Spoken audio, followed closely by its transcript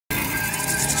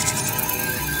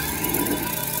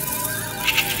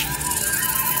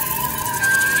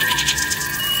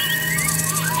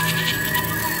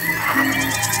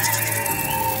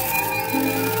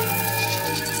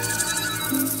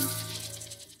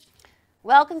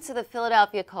Welcome to the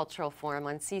Philadelphia Cultural Forum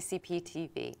on CCP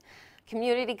TV,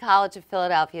 Community College of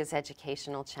Philadelphia's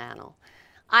educational channel.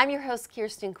 I'm your host,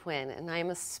 Kirsten Quinn, and I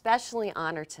am especially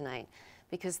honored tonight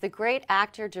because the great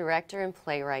actor, director, and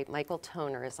playwright Michael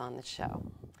Toner is on the show.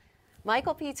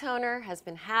 Michael P. Toner has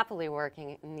been happily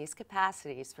working in these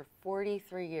capacities for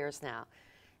 43 years now.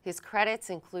 His credits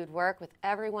include work with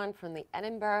everyone from the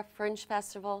Edinburgh Fringe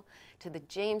Festival to the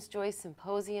James Joyce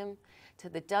Symposium, to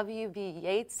the W.B.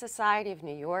 Yeats Society of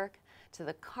New York, to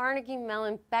the Carnegie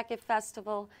Mellon Beckett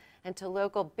Festival, and to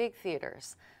local big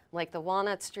theaters like the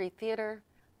Walnut Street Theater,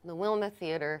 the Wilma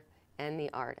Theater, and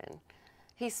the Arden.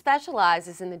 He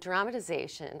specializes in the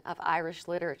dramatization of Irish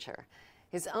literature.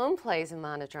 His own plays and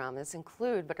monodramas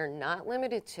include, but are not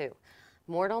limited to,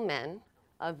 Mortal Men,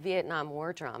 a Vietnam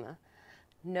War drama,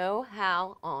 Know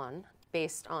How On,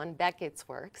 based on Beckett's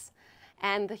works,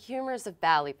 and The Humors of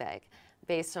Ballybeg,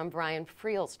 based on Brian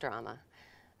Friel's drama.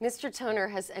 Mr. Toner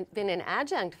has been an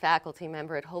adjunct faculty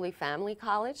member at Holy Family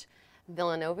College,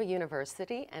 Villanova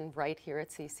University, and right here at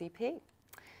CCP.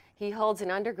 He holds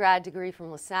an undergrad degree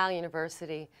from LaSalle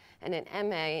University and an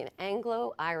MA in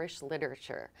Anglo-Irish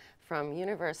Literature from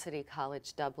University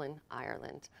College Dublin,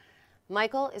 Ireland.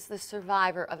 Michael is the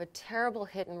survivor of a terrible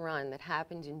hit and run that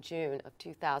happened in June of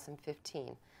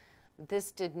 2015.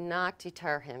 This did not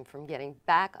deter him from getting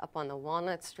back up on the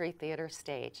Walnut Street Theater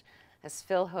stage as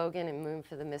Phil Hogan in Moon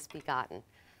for the Misbegotten,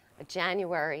 a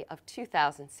January of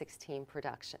 2016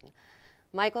 production.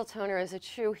 Michael Toner is a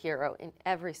true hero in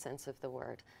every sense of the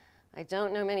word. I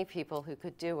don't know many people who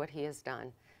could do what he has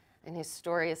done, and his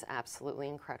story is absolutely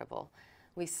incredible.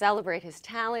 We celebrate his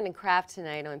talent and craft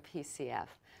tonight on PCF.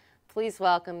 Please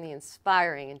welcome the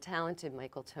inspiring and talented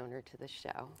Michael Toner to the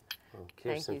show. Well,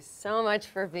 Thank you so much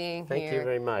for being here. Thank you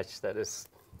very much. That is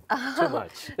too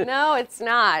much. No, it's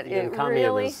not. It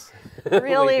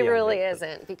really, really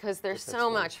isn't, because there's so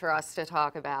much for us to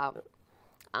talk about.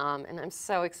 And I'm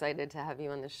so excited to have you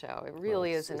on the show. It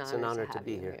really is an honor to have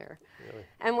you here. Really.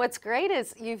 And what's great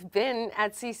is you've been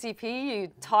at CCP.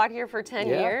 You taught here for 10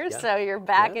 years, so you're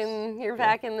back in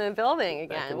back in the building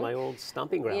again. Back in my old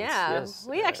stomping grounds. Yeah, yes.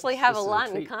 we actually have a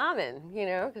lot in common, you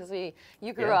know, because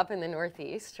you grew up in the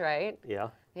Northeast, right? Yeah.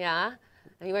 Yeah.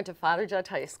 And you went to Father Judge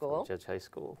High School. Judge High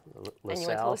School. LaSalle. And you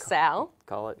went to LaSalle.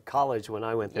 College when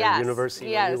I went there. Yes. University.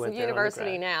 Yes, when you went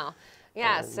university there now.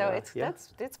 Yeah, and, so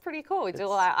it's pretty cool. We do a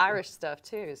lot of Irish stuff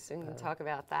too, so we can talk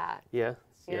about that. Yeah,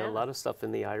 a lot of stuff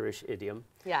in the Irish idiom.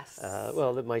 Yes.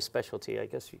 Well, my specialty, I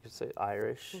guess you could say,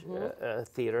 Irish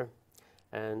theater,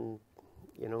 and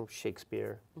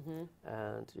Shakespeare,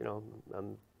 and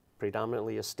I'm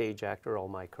predominantly a stage actor all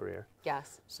my career.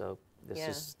 Yes. So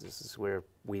this is where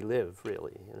we live,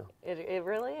 really. It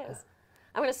really is.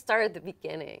 I'm going to start at the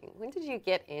beginning. When did you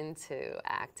get into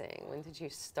acting? When did you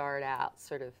start out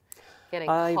sort of getting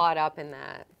caught up in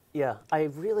that? Yeah, I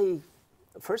really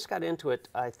first got into it,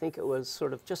 I think it was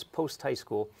sort of just post-high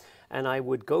school, and I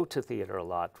would go to theater a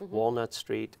lot, Walnut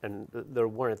Street, and there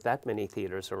weren't that many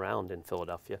theaters around in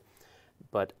Philadelphia,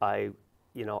 but I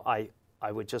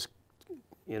would just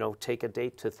take a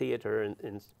date to theater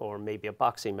or maybe a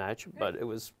boxing match, but it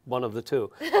was one of the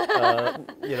two,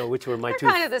 which were my two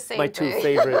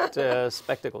favorite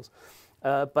spectacles.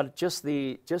 But just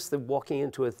the walking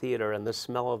into a theater and the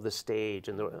smell of the stage,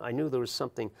 and I knew there was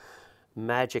something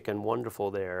magic and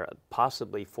wonderful there,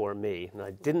 possibly for me. And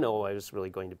I didn't know I was really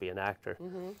going to be an actor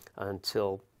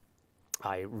until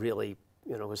I really,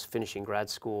 was finishing grad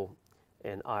school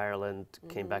in Ireland,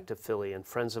 came back to Philly, and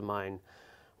friends of mine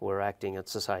were acting at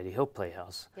Society Hill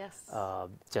Playhouse. Yes.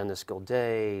 Dennis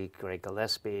Gilday, Greg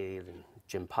Gillespie, and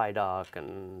Jim Pydock,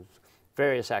 and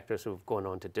various actors who have gone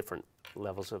on to different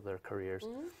levels of their careers.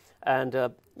 And,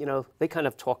 they kind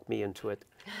of talked me into it.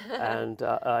 And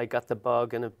I got the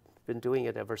bug and have been doing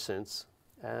it ever since.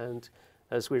 And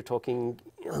as we were talking,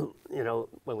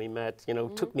 when we met,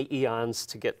 it took me eons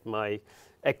to get my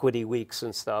equity weeks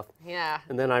and stuff. Yeah.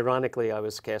 And then ironically, I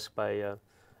was cast by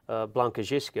Blanka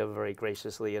Žižka very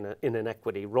graciously in an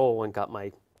equity role and got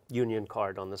my union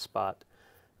card on the spot.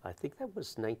 I think that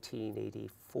was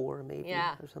 1984 maybe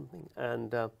or something.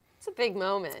 And it's a big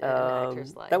moment in an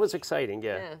actor's life. That was exciting,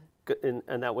 yeah.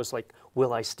 And that was like,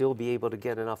 will I still be able to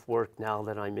get enough work now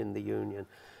that I'm in the union?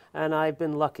 And I've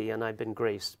been lucky and I've been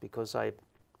graced because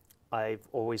I've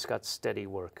always got steady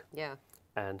work. Yeah.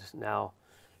 And now,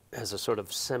 as a sort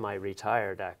of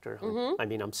semi-retired actor, I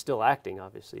mean, I'm still acting,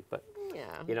 obviously, but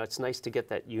it's nice to get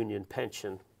that union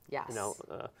pension. Yes.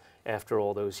 After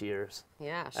all those years.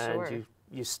 Yeah, sure. And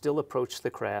you still approach the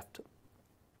craft,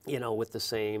 with the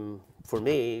same, for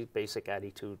me, basic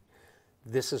attitude.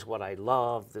 This is what I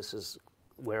love. This is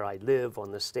where I live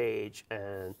on the stage,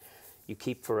 and you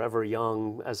keep forever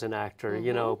young as an actor,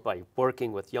 you know, by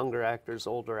working with younger actors,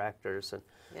 older actors, and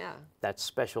Yeah. that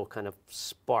special kind of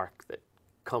spark that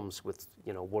comes with,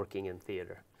 you know, working in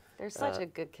theater There's such a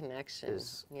good connection.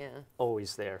 is Yeah.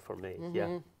 always there for me.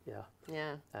 Yeah, yeah.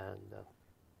 Yeah. And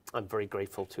I'm very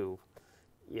grateful to,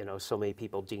 you know, so many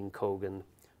people, Dean Cogan,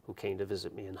 who came to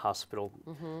visit me in hospital.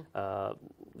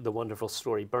 The wonderful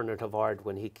story, Bernard Havard,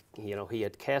 when you know, he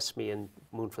had cast me in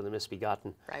Moon for the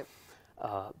Misbegotten Right.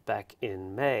 back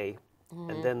in May,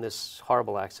 and then this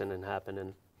horrible accident happened,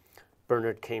 and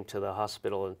Bernard came to the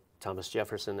hospital, and Thomas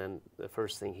Jefferson, and the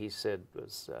first thing he said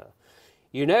was,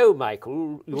 you know,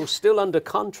 Michael, you're still under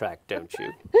contract, don't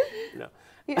you? You know,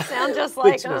 You sound just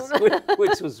like him.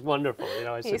 which was wonderful. You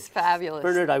know, I He's said, fabulous.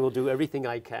 Bernard, I will do everything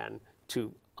I can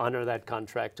to honor that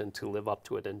contract and to live up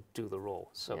to it and do the role.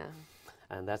 So, Yeah.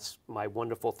 and that's my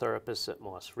wonderful therapists at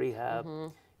Moss Rehab.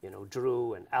 You know,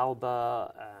 Drew and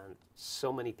Alba, and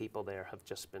so many people there have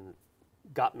just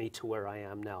got me to where I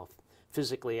am now,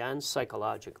 physically and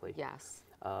psychologically, Yes.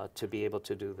 to be able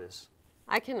to do this.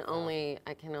 I can only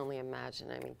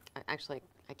imagine. I mean,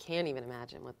 I can't even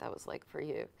imagine what that was like for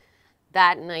you.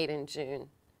 That night in June,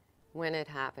 when it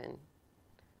happened,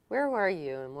 where were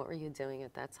you and what were you doing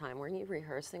at that time? Were you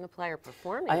rehearsing a play or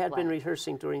performing I a had play? been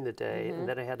rehearsing during the day, and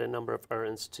then I had a number of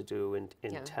errands to do in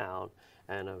Yeah. town,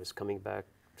 and I was coming back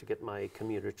to get my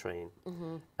commuter train,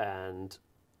 and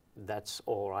that's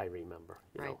all I remember.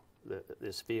 You Right. know,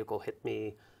 this vehicle hit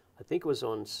me. I think it was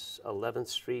on 11th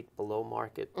Street below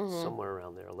Market, somewhere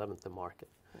around there, 11th and Market,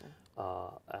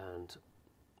 and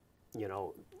you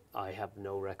know, I have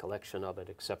no recollection of it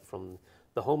except from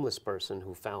the homeless person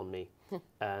who found me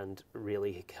and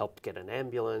really helped get an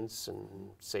ambulance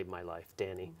and saved my life.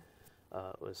 Danny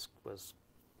was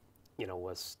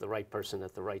the right person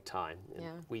at the right time, and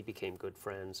Yeah. we became good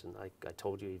friends. And I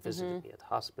told you he visited me at the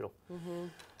hospital.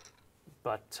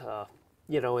 But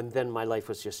you know, and then my life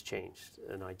was just changed,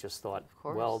 and I just thought,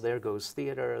 course. well, there goes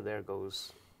theater, there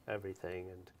goes everything,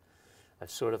 and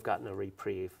I've sort of gotten a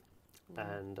reprieve,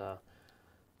 and.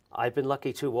 I've been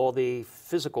lucky too, all the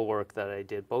physical work that I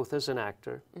did, both as an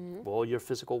actor, all your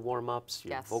physical warm-ups,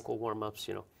 your Yes. vocal warm-ups,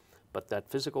 you know, but that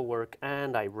physical work,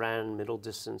 and I ran middle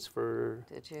distance for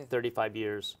Did you? 35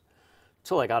 years,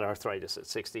 till I got arthritis at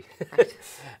 60.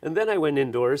 And then I went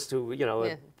indoors to, you know,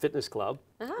 Yeah. a fitness club,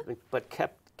 but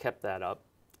kept that up.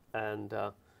 And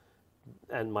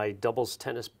my doubles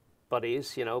tennis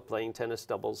buddies, you know, playing tennis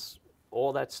doubles,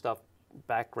 all that stuff,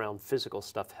 background physical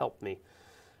stuff helped me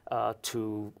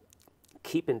to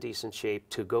keep in decent shape,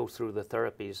 to go through the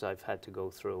therapies I've had to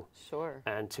go through, Sure.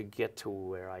 and to get to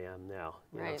where I am now.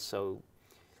 You know? Right. So,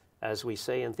 as we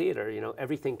say in theater, you know,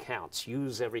 everything counts.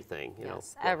 Use everything. You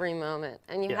Yes. know. Every moment.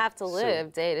 And you Yeah, have to so-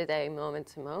 live day to day, moment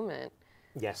to moment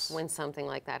Yes. when something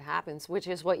like that happens, which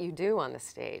is what you do on the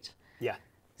stage. Yeah.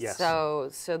 Yes. So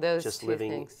those Just two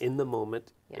living things. in the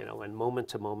moment, Yeah. you know, and moment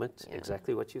to moment, Yeah.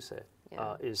 exactly what you said,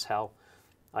 Yeah. is how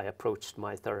I approached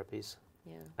my therapies.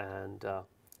 Yeah.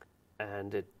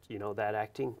 And it, you know, that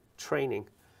acting training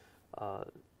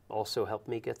also helped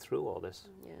me get through all this.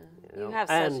 Yeah. You You know, have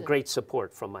and such a, great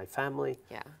support from my family,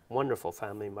 yeah. wonderful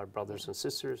family, my brothers and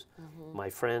sisters, my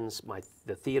friends,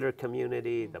 the theater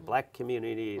community, the black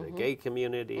community, the gay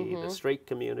community, the straight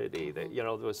community. You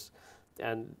know, there was,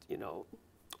 and you know,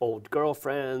 old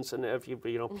girlfriends and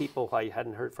you know, people I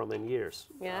hadn't heard from in years.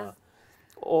 Yeah.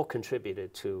 All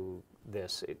contributed to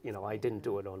this. You know, I didn't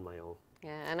do it on my own.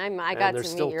 Yeah, and I got And there's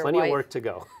to still meet your plenty wife. of work to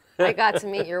go. I got to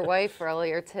meet your wife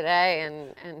earlier today,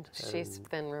 and she's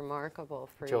been remarkable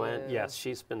for Joanne, you. yes,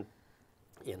 she's been,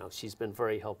 you know, she's been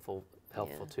very helpful Yeah.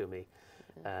 to me,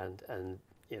 and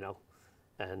you know,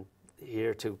 and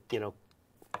here to, you know,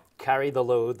 carry the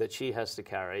load that she has to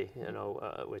carry, you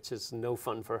know, which is no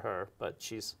fun for her, but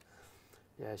she's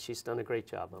done a great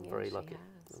job. I'm Yeah, very she lucky.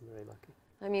 has. I'm very lucky.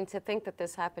 I mean, to think that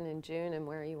this happened in June and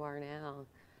where you are now,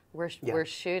 Yeah. we're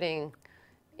shooting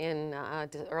in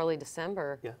early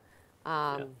December. Yeah.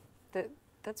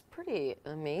 That's pretty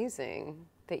amazing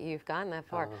that you've gotten that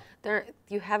far. Uh-huh.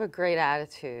 You have a great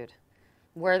attitude.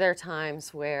 Were there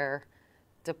times where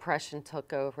depression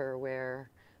took over, where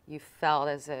you felt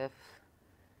as if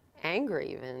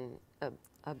angry even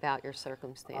about your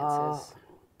circumstances?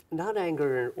 Not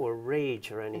anger or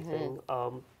rage or anything.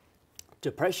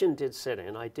 Depression did set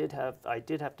in. I did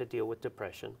have to deal with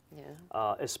depression.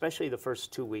 Yeah. Especially the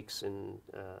first 2 weeks in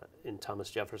Thomas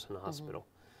Jefferson Hospital,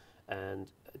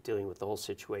 and dealing with the whole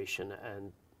situation,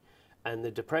 and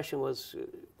the depression was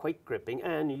quite gripping.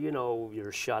 And you know,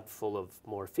 you're shot full of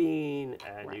morphine,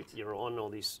 and Right. you're on all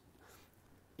these,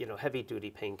 you know,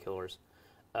 heavy-duty painkillers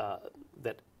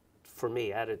that for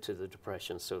me, added to the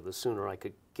depression. So the sooner I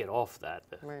could get off that,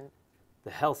 Right.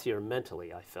 the healthier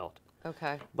mentally I felt.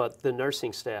 Okay. But the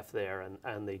nursing staff there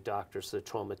and the doctors, the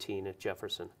trauma team at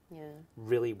Jefferson, Yeah.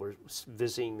 really were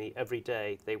visiting me every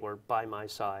day. They were by my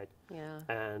side. Yeah.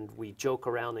 And we joke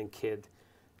around and kid.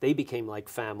 They became like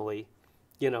family.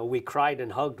 You know, we cried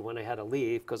and hugged when I had to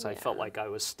leave because I felt like I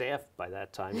was staffed by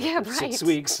that time. Yeah, After right. 6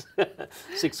 weeks.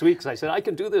 6 weeks, I said, I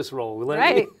can do this role. Let me,"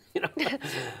 Right. you know.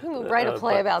 We'll write a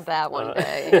play but- about that one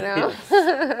day, you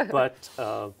know? But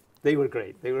they were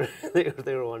great. They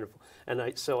were wonderful.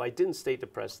 And so I didn't stay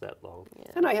depressed that long.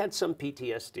 Yeah. And I had some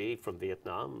PTSD from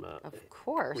Vietnam. Of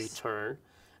course. Return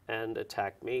and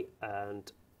attacked me.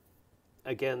 And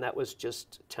again, that was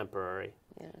just temporary.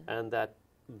 Yeah. And that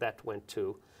went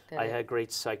too. Did I it? had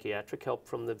great psychiatric help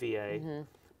from the VA. Mm-hmm.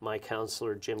 My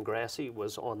counselor, Jim Grassi,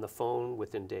 was on the phone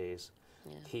within days.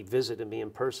 Yeah. He visited me in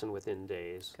person within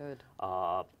days. Good.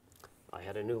 I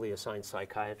had a newly assigned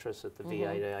psychiatrist at the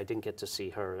VA. I didn't get to see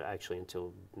her actually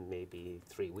until maybe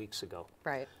 3 weeks ago.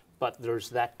 Right. But there's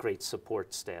that great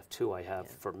support staff too I have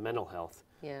for mental health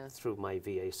Yeah. through my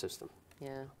VA system.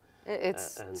 Yeah.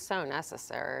 It's and- so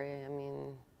necessary. I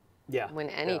mean, Yeah. when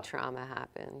any yeah. trauma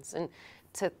happens. And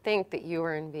to think that you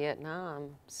were in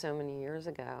Vietnam so many years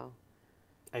ago.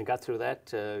 And got through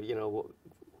that, you know,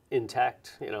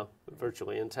 intact, you know,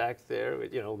 virtually intact there,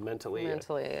 you know, mentally.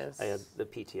 Mentally is. I had the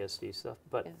PTSD stuff.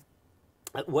 But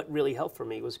Yeah. what really helped for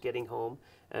me was getting home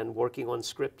and working on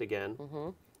script again.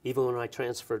 Even when I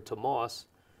transferred to Moss,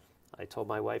 I told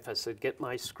my wife, I said, get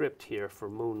my script here for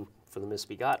Moon for the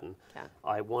Misbegotten. Yeah.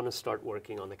 I want to start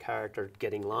working on the character,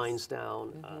 getting lines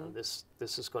down. This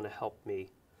is going to help me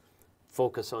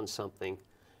focus on something.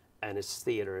 And it's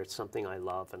theater. It's something I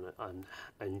love and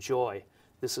enjoy.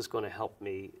 This is going to help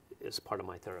me as part of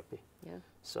my therapy. Yeah.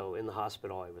 So in the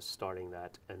hospital, I was starting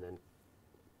that, and then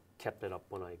kept it up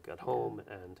when I got home,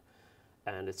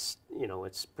 and it's, you know,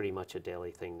 it's pretty much a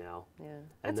daily thing now. Yeah.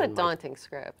 And That's a then my- daunting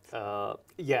script.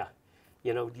 Yeah,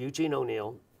 you know, Eugene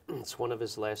O'Neill. It's one of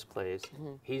his last plays.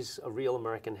 He's a real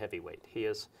American heavyweight. He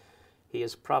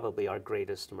is probably our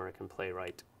greatest American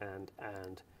playwright, and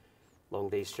Long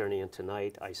Day's Journey into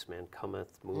Night, Iceman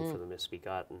Cometh, Moon for the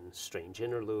Misbegotten, Strange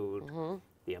Interlude,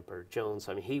 The Emperor Jones.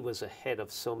 I mean, he was ahead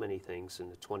of so many things in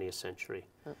the 20th century.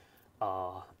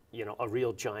 You know, a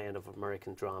real giant of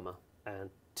American drama. And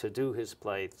to do his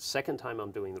play, the second time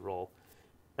I'm doing the role,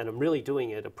 and I'm really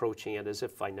doing it, approaching it as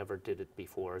if I never did it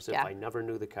before, as if Yeah. I never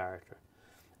knew the character.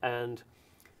 And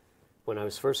when I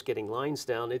was first getting lines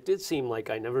down, it did seem like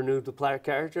I never knew the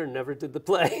character and never did the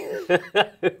play.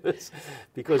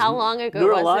 Because How long ago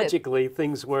was it? neurologically,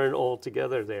 things weren't all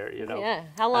together there, you know. Yeah.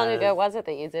 How long ago was it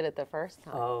that you did it the first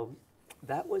time?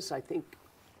 That was, I think,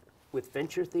 with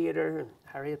Venture Theater and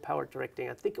Harriet Power directing,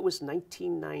 I think it was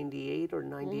 1998 or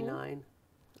 99.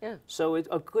 Yeah. So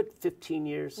a good 15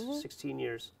 years, 16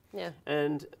 years. Yeah.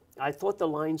 And I thought the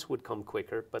lines would come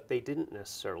quicker, but they didn't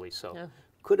necessarily so. No.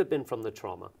 Could have been from the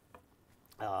trauma.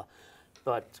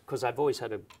 But because I've always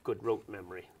had a good rote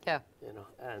memory, Yeah. you know,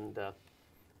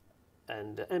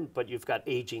 but you've got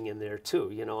aging in there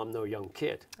too. You know, I'm no young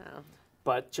kid. Oh.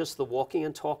 But just the walking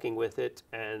and talking with it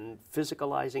and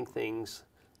physicalizing things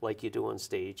like you do on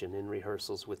stage and in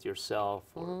rehearsals with yourself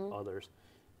or others,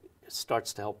 it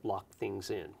starts to help lock things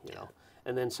in, you know.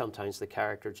 And then sometimes the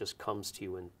character just comes to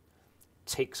you and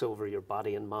takes over your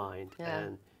body and mind, Yeah.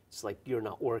 and it's like you're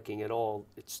not working at all.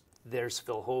 It's there's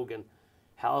Phil Hogan.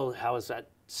 How is that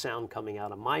sound coming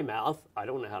out of my mouth? I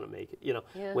don't know how to make it. You know,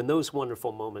 Yeah. when those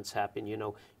wonderful moments happen, you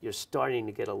know, you're starting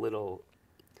to get a little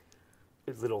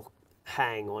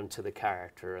hang onto the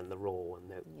character and the role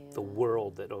and the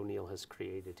world that O'Neill has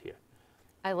created here.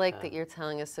 I like that you're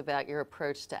telling us about your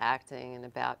approach to acting and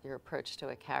about your approach to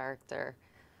a character.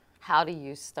 How do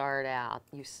you start out?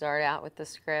 You start out with the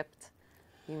script,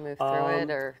 you move through it,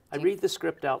 or I do you- read the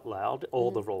script out loud, all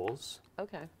the roles,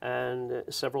 Okay. and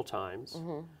several times.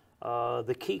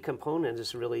 The key component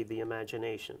is really the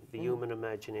imagination, the human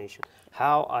imagination.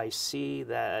 How I see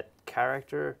that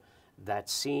character, that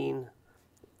scene,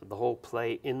 the whole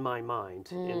play in my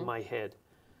mind, in my head,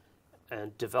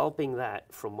 and developing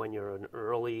that from when you're an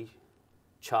early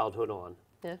childhood on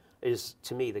Yeah. is,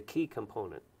 to me, the key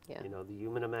component. Yeah. You know, the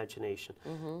human imagination.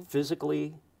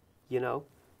 Physically, you know,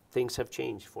 things have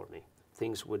changed for me.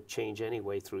 Things would change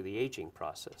anyway through the aging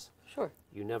process. Sure.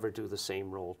 You never do the same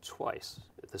role twice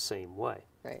the same way,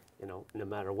 Right. you know, no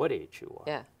matter what age you are.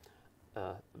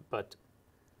 Yeah. But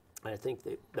I think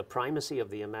the primacy of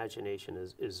the imagination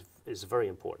is very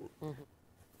important.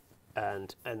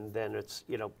 And then it's,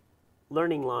 you know,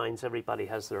 learning lines, everybody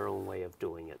has their own way of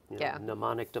doing it. You know, Yeah.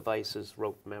 mnemonic devices,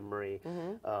 rote memory,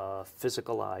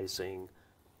 physicalizing,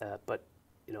 but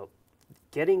you know,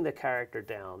 getting the character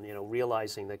down, you know,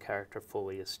 realizing the character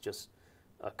fully is just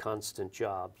a constant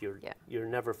job. You're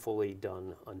never fully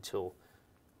done until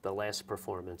the last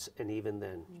performance, and even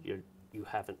then, you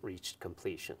haven't reached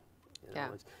completion. You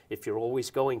know? If you're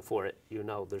always going for it, you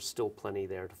know there's still plenty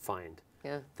there to find,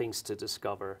 things to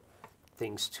discover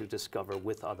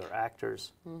with other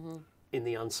actors in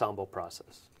the ensemble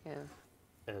process.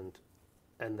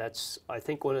 And that's, I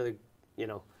think, one of the, you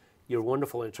know, your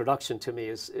wonderful introduction to me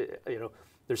is, you know,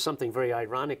 there's something very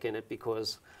ironic in it,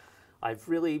 because I've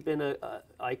really been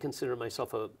I consider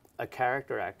myself a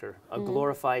character actor, a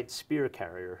glorified spear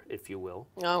carrier, if you will.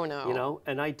 Oh, no. You know,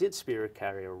 and I did spear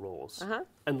carrier roles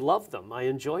and loved them. I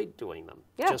enjoyed doing them,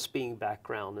 just being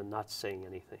background and not saying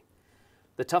anything.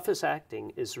 The toughest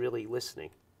acting is really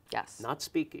listening, not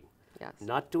speaking,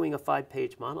 not doing a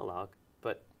 5-page monologue,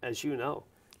 but as you know,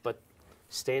 but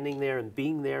standing there and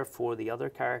being there for the other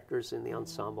characters in the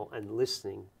ensemble and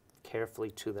listening carefully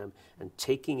to them and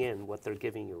taking in what they're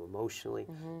giving you emotionally,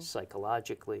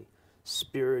 psychologically,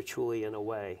 spiritually, in a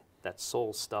way, that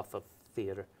soul stuff of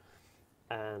theater.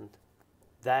 And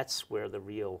that's where the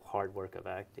real hard work of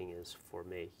acting is for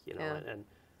me, you know, and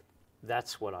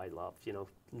that's what I love, you know,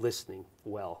 listening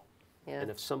well. And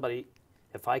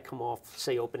if I come off,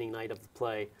 say, opening night of the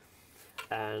play,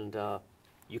 and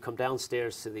you come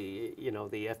downstairs to the, you know,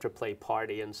 the after play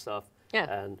party and stuff,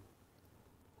 and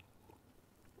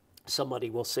somebody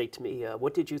will say to me,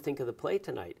 what did you think of the play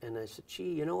tonight? And I said,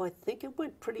 gee, you know, I think it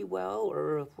went pretty well,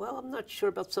 or, well, I'm not sure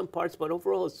about some parts, but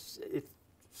overall it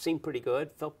seemed pretty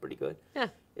good, felt pretty good.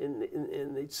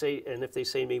 And they'd say, and if they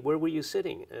say to me, where were you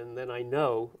sitting? And then I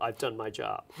know I've done my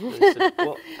job. And I said,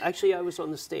 well, actually, I was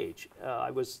on the stage.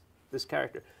 I was this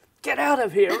character. Get out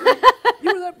of here.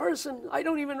 You were that person. I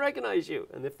don't even recognize you.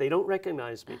 And if they don't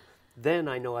recognize me, then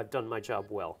I know I've done my job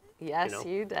well. Yes, you know,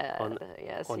 you did.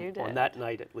 Yes, you did. On that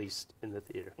night, at least, in the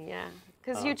theater. Yeah,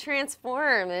 because you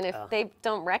transform, and if they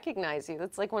don't recognize you,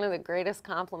 that's like one of the greatest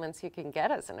compliments you can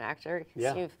get as an actor,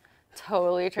 because you've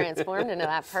totally transformed into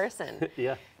that person.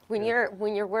 When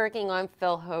you're working on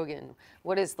Phil Hogan,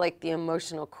 what is like the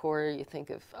emotional core you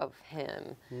think of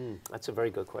him? That's a very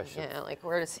good question. Yeah, like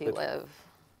where does he live?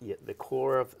 Yeah, the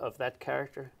core of that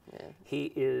character,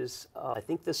 he is, I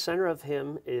think the center of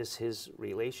him is his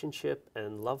relationship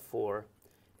and love for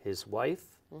his wife,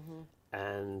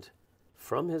 and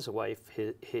from his wife,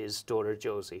 his daughter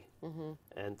Josie.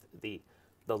 And the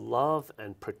love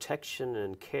and protection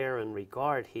and care and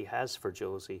regard he has for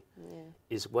Josie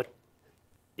is what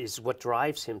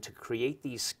drives him to create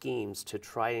these schemes to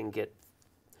try and get,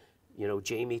 you know,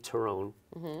 Jamie Tyrone,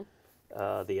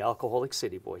 the alcoholic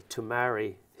city boy, to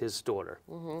marry his daughter,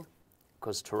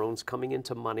 because Tyrone's coming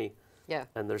into money,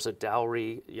 and there's a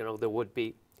dowry, you know, there would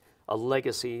be a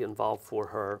legacy involved for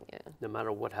her, no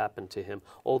matter what happened to him.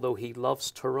 Although he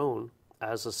loves Tyrone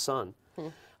as a son,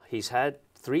 he's had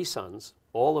 3 sons,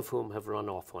 all of whom have run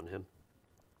off on him,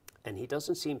 and he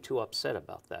doesn't seem too upset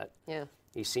about that.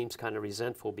 He seems kind of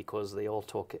resentful because they all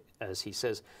took, as he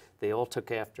says, they all took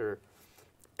after,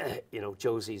 you know,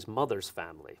 Josie's mother's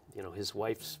family, you know, his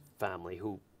wife's family,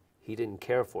 who he didn't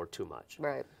care for too much.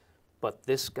 But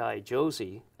this guy,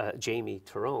 Jamie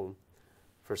Tyrone,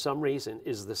 for some reason,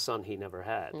 is the son he never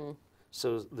had.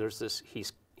 So there's this, he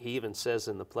even says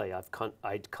in the play,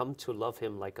 I'd come to love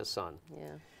him like a son.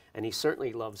 And he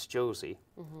certainly loves Josie,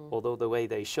 although the way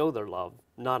they show their love,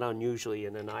 not unusually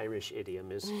in an Irish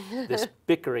idiom, is this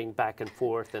bickering back and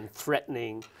forth and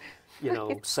threatening, you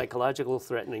know, psychological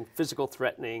threatening, physical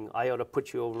threatening. I ought to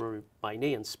put you over my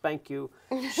knee and spank you.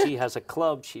 She has a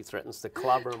club she threatens to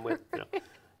clobber him with. You know.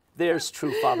 There's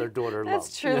true father-daughter love.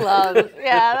 That's true love.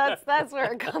 Yeah, that's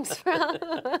where it comes from.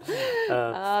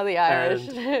 The Irish.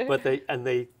 But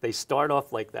they start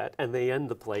off like that, and they end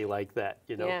the play like that,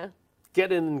 you know.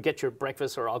 Get in and get your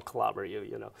breakfast or I'll clobber you,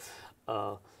 you know.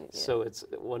 So it's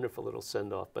a wonderful little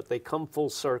send-off. But they come full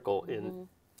circle in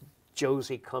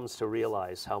Josie comes to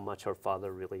realize how much her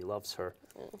father really loves her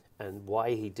and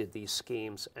why he did these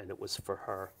schemes, and it was for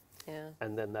her.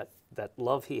 And then that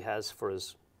love he has for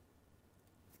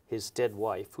his dead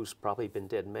wife, who's probably been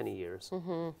dead many years,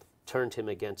 turned him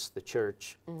against the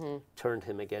church, turned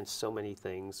him against so many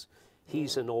things.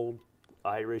 He's an old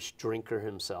Irish drinker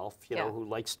himself, you know, who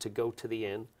likes to go to the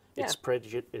inn. It's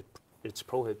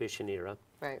Prohibition era.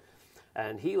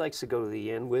 And he likes to go to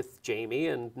the inn with Jamie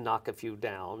and knock a few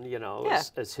down, you know,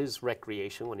 as his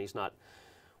recreation when he's not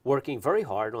working very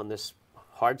hard on this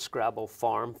hardscrabble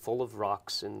farm full of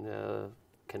rocks in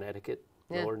Connecticut,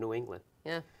 lower New England.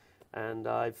 And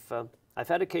I've I've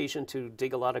had occasion to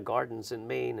dig a lot of gardens in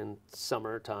Maine in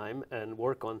summertime and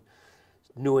work on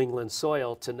New England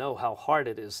soil to know how hard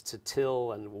it is to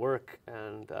till and work.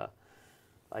 And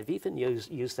I've even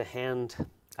used a hand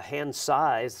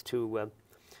size to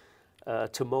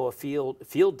mow a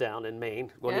field down in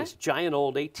Maine, one of these giant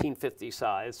old 1850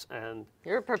 size. And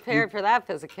you're prepared for that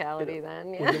physicality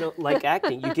then. Yeah. well, you know, like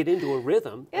acting, you get into a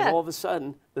rhythm, and all of a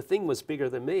sudden, the thing was bigger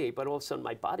than me, but all of a sudden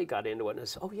my body got into it, and I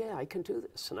said, oh yeah, I can do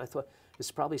this. And I thought, it's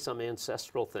probably some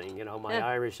ancestral thing. You know, my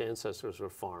Irish ancestors were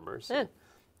farmers, in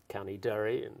County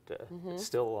Derry, and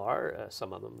still are,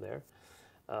 some of them there.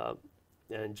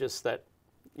 And just that,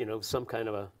 you know, some kind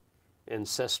of a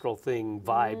ancestral thing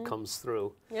vibe comes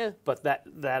through. Yeah. But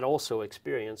that also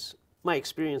my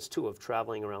experience too of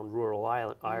traveling around rural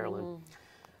Ireland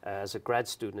as a grad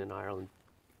student in Ireland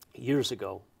years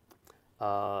ago,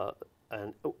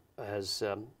 and as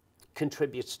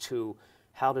contributes to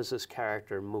how does this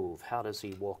character move? How does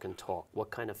he walk and talk? What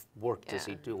kind of work does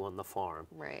he do on the farm?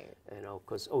 Right. You know,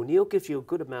 because O'Neill gives you a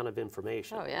good amount of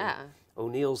information. Oh yeah. And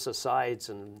O'Neill's asides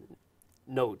and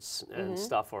notes and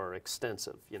stuff are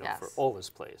extensive, you know, for all his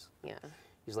plays. Yeah.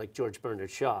 He's like George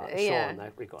Bernard Shaw in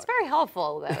that regard. It's very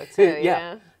helpful though too.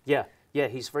 Yeah.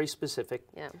 He's very specific.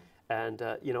 Yeah. And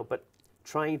you know, but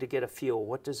trying to get a feel,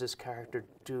 what does this character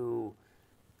do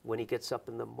when he gets up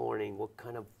in the morning? What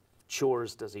kind of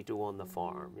chores does he do on the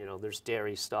farm? You know, there's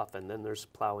dairy stuff, and then there's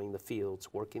plowing the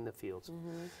fields, working the fields,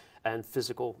 and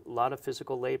a lot of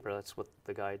physical labor. That's what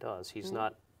the guy does. He's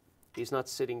not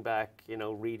sitting back, you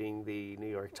know, reading the New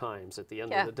York Times at the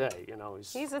end of the day. You know,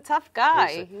 he's a tough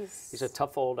guy. He's a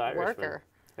tough old Irishman. Worker.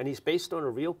 And he's based on a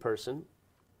real person,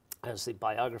 as the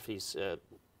biographies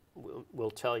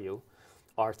will tell you.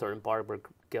 Arthur and Barbara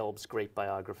Gelb's great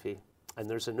biography. And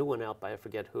there's a new one out by I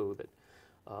forget who that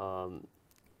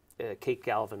Kate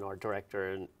Galvin, our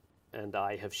director, and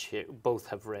I both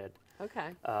have read. Okay.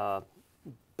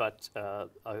 But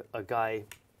a guy,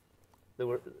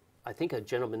 I think a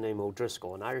gentleman named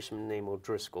O'Driscoll, an Irishman named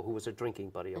O'Driscoll, who was a drinking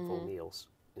buddy of O'Neill's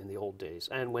in the old days,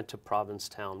 and went to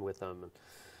Provincetown with him.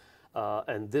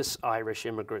 And this Irish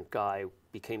immigrant guy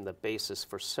became the basis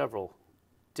for several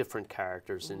different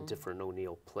characters in different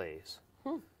O'Neill plays.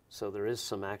 So there is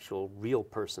some actual real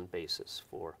person basis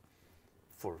for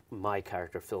my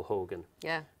character, Phil Hogan,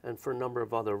 and for a number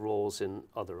of other roles in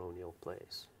other O'Neill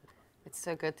plays. It's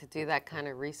so good to do that kind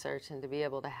of research and to be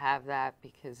able to have that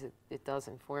because it does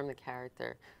inform the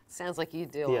character. It sounds like you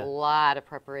do a lot of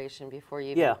preparation before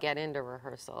you even get into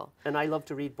rehearsal. And I love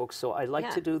to read books, so I like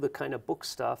to do the kind of book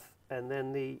stuff and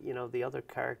then the other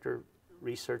character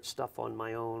research stuff on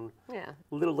my own. Yeah.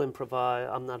 Little improvise.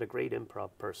 I'm not a great improv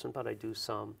person, but I do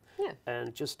some. Yeah.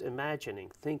 And just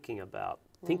imagining, thinking about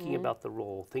the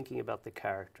role, thinking about the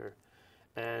character.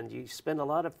 And you spend a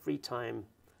lot of free time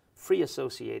free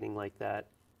associating like that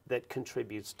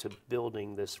contributes to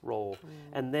building this role,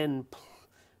 and then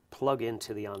plug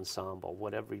into the ensemble,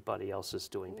 what everybody else is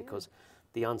doing, because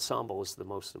the ensemble is the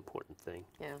most important thing,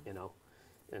 you know.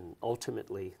 And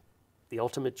ultimately, the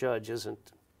ultimate judge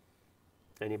isn't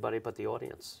anybody but the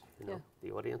audience, you know.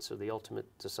 The audience are the ultimate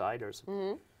deciders.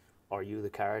 Are you the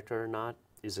character or not?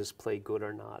 Is this play good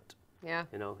or not? Yeah.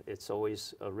 You know, it's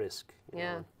always a risk. You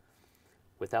Yeah. know?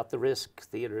 Without the risk,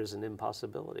 theater is an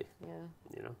impossibility. Yeah.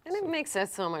 You know. And it makes it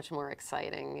so much more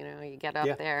exciting. You know, you get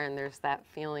up there and there's that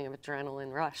feeling of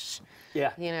adrenaline rush.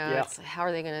 Yeah. You know, it's how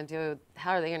are they going to do?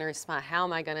 How are they going to respond? How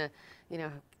am I going to, you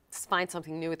know, find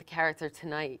something new with the character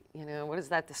tonight? You know, what is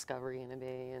that discovery going to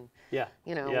be? And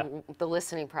you know, the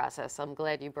listening process. I'm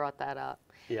glad you brought that up.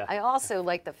 Yeah. I also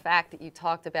like the fact that you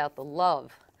talked about the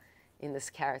love in this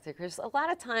character, because a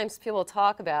lot of times people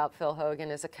talk about Phil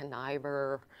Hogan as a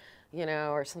conniver, you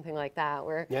know, or something like that.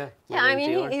 Where I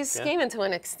mean, he's scheming to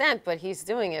an extent, but he's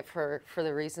doing it for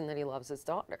the reason that he loves his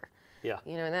daughter. Yeah.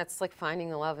 You know, and that's like finding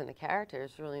the love in the character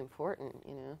is really important.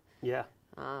 You know. Yeah.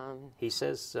 He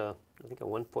says, I think at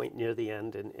one point near the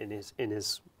end in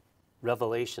his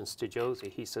revelations to Josie,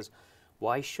 he says,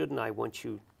 "Why shouldn't I want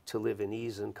you to live in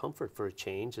ease and comfort for a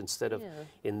change instead of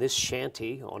in this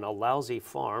shanty on a lousy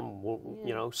farm,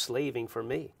 you know, slaving for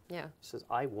me?" Yeah. He says,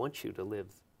 "I want you to live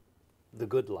the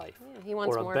good life, he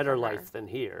wants or more a better for her. life than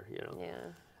here, you know."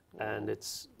 Yeah. And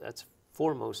that's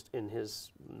foremost in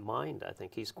his mind. I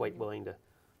think he's quite willing to,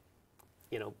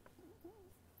 you know,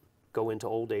 go into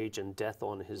old age and death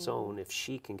on his own if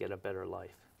she can get a better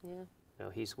life. Yeah. You know,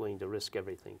 he's willing to risk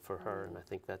everything for her, and I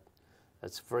think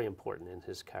that's very important in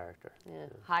his character. Yeah.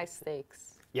 High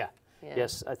stakes. Yeah.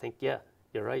 Yes, I think, you're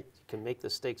right. You can make the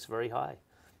stakes very high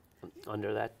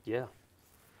under that,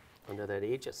 under that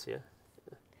aegis,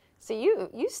 So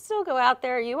you still go out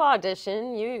there, you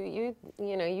audition, you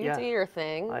Yeah. do your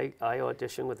thing. I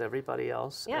audition with everybody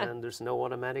else, Yeah. and there's no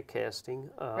automatic casting.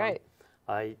 Right.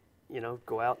 I,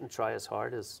 go out and try as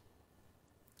hard as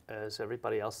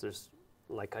everybody else. There's,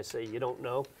 like I say, you don't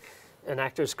know. An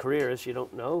actor's career is you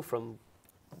don't know from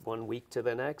one week to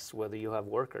the next whether you have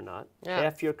work or not. Yeah.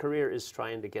 Half your career is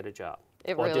trying to get a job.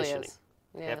 It really auditioning. is.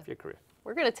 Yeah. Half your career.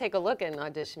 We're going to take a look at an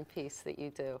audition piece that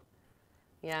you do.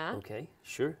 Yeah? Okay,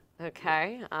 sure.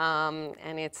 Okay.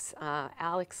 And it's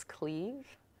Alex Cleave.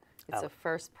 It's a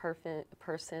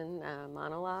first-person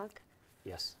monologue.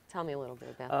 Yes. Tell me a little bit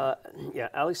about that. Yeah,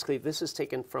 Alex Cleave. This is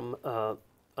taken from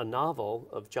a novel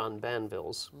of John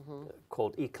Banville's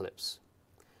called Eclipse.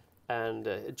 And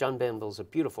John Banville's a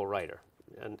beautiful writer.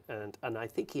 And I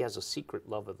think he has a secret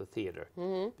love of the theater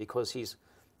because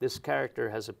this character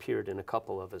has appeared in a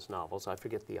couple of his novels. I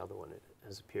forget the other one it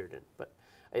has appeared in. But,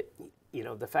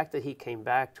 the fact that he came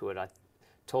back to it,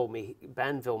 told me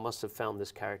Banville must have found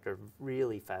this character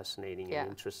really fascinating and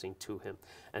interesting to him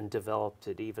and developed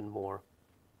it even more.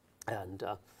 And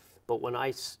but when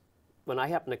I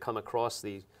happened to come across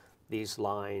these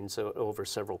lines over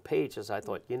several pages, I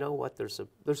thought, you know what? There's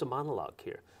a monologue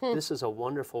here. This is a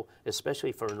wonderful,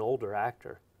 especially for an older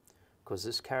actor, because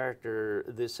this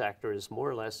actor is more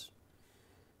or less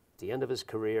at the end of his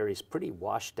career. He's pretty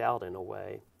washed out in a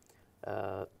way.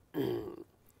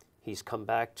 He's come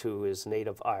back to his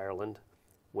native Ireland,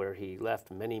 where he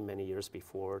left many, many years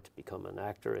before to become an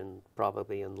actor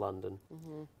probably in London,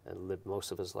 and lived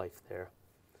most of his life there.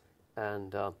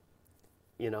 And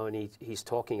and he's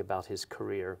talking about his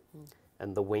career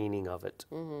and the waning of it.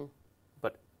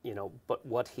 But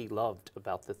what he loved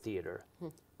about the theater,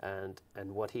 and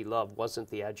what he loved wasn't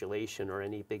the adulation or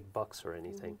any big bucks or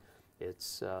anything.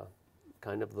 It's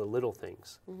kind of the little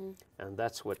things, and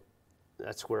that's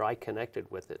where I connected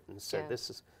with it and said, this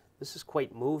is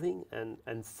quite moving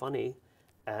and funny,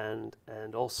 and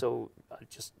also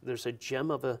just there's a gem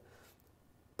of a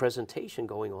presentation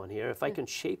going on here. If I can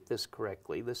shape this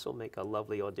correctly, this will make a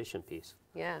lovely audition piece.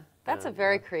 Yeah, that's a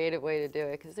very creative way to do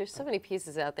it, because there's so many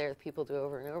pieces out there that people do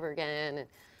over and over again, and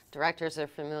directors are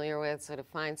familiar with. So to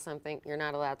find something, you're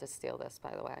not allowed to steal this,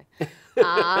 by the way.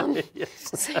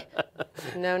 Yes.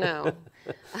 No.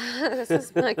 This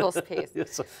is Michael's piece.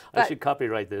 Yes, I should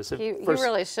copyright this. You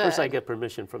really should. First I get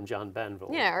permission from John Banville.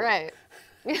 Yeah, right.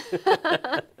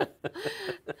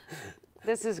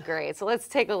 This is great. So let's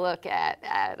take a look at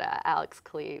Alex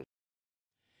Cleave.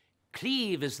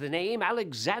 Cleave is the name,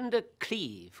 Alexander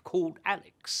Cleave, called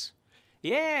Alex.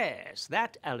 Yes,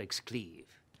 that Alex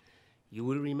Cleave. You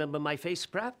will remember my face,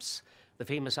 perhaps? The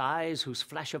famous eyes whose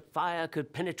flash of fire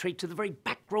could penetrate to the very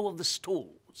back row of the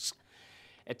stalls.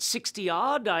 At 60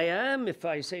 odd, I am, if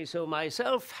I say so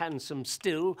myself, handsome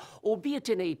still, albeit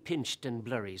in a pinched and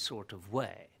blurry sort of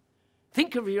way.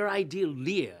 Think of your ideal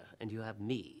Lear, and you have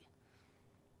me.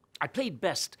 I played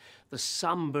best the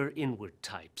somber inward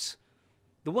types,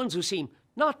 the ones who seem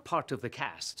not part of the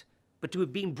cast, but to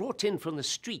have been brought in from the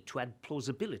street to add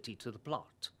plausibility to the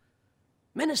plot.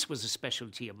 Menace was a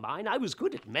specialty of mine. I was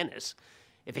good at menace.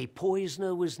 If a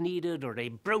poisoner was needed or a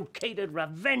brocaded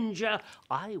revenger,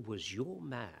 I was your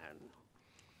man.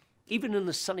 Even in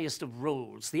the sunniest of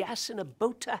roles, the ass in a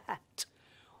boater hat,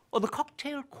 or the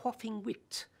cocktail quaffing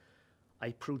wit,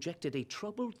 I projected a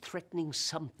troubled, threatening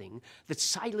something that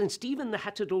silenced even the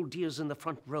hatted old dears in the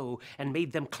front row and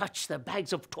made them clutch their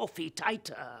bags of toffee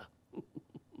tighter.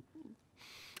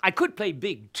 I could play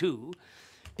big, too.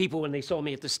 People, when they saw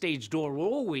me at the stage door, were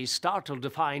always startled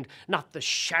to find not the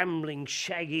shambling,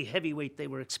 shaggy heavyweight they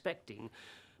were expecting,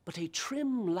 but a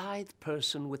trim, lithe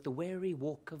person with the wary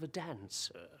walk of a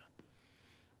dancer.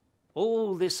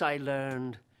 All this I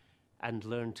learned, and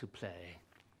learned to play.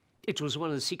 It was one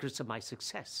of the secrets of my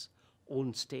success,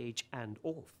 on stage and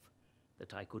off,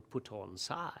 that I could put on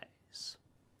size.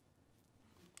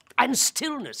 And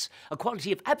stillness, a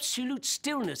quality of absolute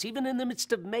stillness, even in the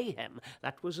midst of mayhem.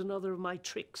 That was another of my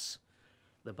tricks.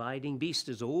 The biding beast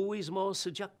is always more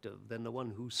seductive than the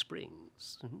one who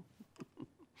springs.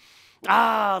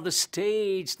 Ah, the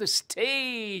stage, the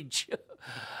stage.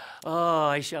 Oh,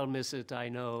 I shall miss it, I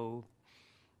know.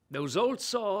 Those old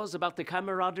saws about the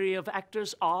camaraderie of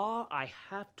actors are, I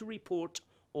have to report,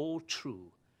 all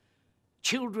true.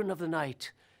 Children of the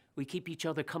night, we keep each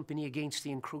other company against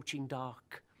the encroaching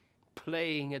dark,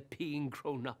 playing at being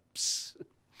grown-ups.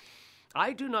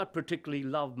 I do not particularly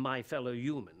love my fellow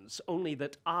humans, only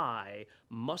that I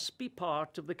must be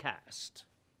part of the cast.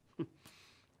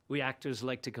 We actors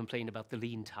like to complain about the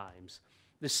lean times,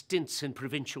 the stints in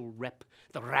provincial rep,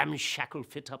 the ramshackle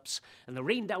fit-ups, and the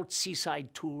rained-out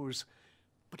seaside tours.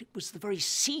 But it was the very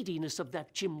seediness of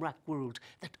that gimcrack world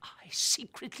that I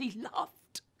secretly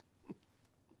loved.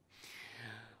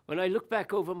 When I look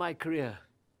back over my career,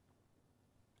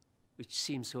 which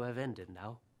seems to have ended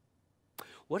now,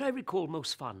 what I recall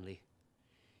most fondly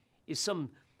is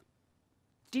some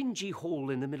dingy hole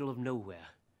in the middle of nowhere,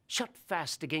 shut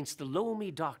fast against the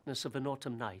loamy darkness of an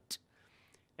autumn night,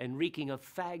 and reeking of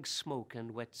fag smoke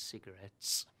and wet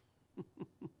cigarettes.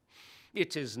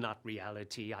 It is not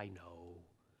reality, I know.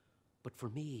 But for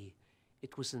me,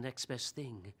 it was the next best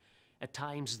thing. At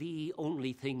times, the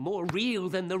only thing more real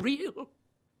than the real.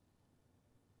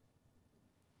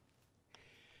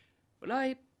 When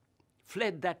I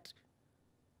fled that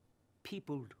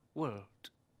peopled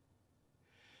world,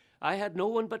 I had no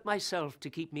one but myself to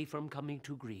keep me from coming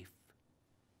to grief.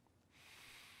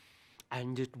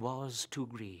 And it was to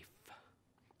grief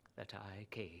that I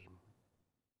came.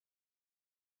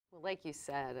 Well, like you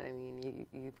said, I mean,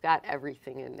 you've got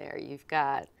everything in there. You've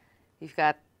got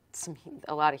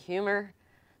a lot of humor,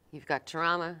 you've got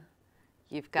drama,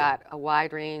 you've got a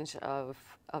wide range of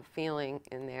feeling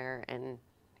in there, and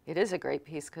it is a great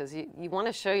piece because you want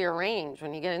to show your range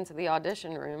when you get into the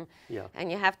audition room,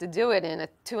 and you have to do it in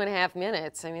 2.5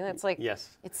 minutes. I mean, that's like,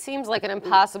 Yes. It seems like an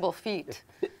impossible feat.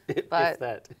 But, if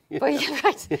that.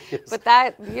 but, but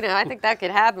that, I think that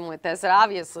could happen with this. It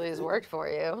obviously has worked for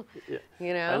you.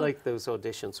 I like those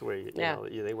auditions where you know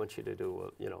they want you to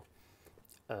do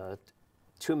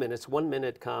 2 minutes, 1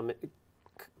 minute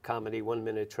comedy, 1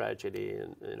 minute tragedy,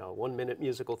 and 1 minute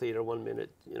musical theater, 1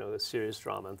 minute a serious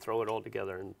drama, and throw it all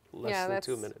together in less than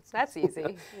 2 minutes. That's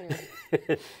easy.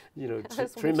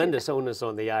 Tremendous onus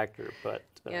on the actor, but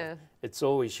it's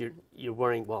always you're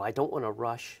worrying. Well, I don't want to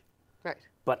rush. Right.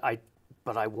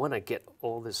 But I want to get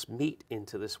all this meat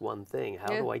into this one thing. How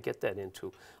do I get that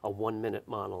into a 1 minute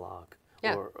monologue,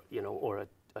 or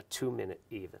a 2 minute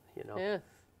even?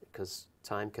 Because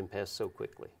time can pass so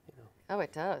quickly. Oh,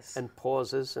 it does. And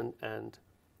pauses and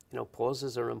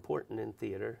pauses are important in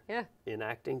theater. Yeah. In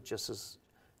acting, just as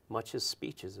much as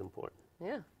speech is important.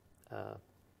 Yeah.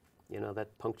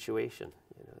 That punctuation,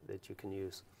 that you can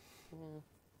use.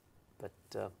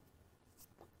 But.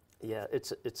 Yeah,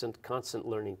 it's a constant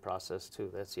learning process too.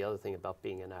 That's the other thing about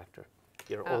being an actor.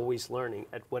 You're always learning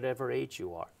at whatever age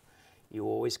you are. You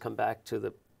always come back to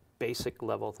the basic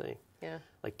level thing. Yeah.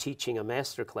 Like teaching a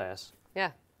master class. Yeah.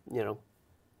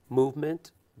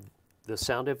 Movement, the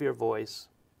sound of your voice,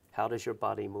 how does your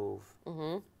body move?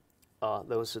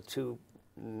 Those are two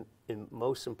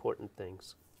most important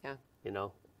things. Yeah.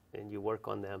 And you work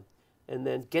on them. And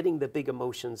then getting the big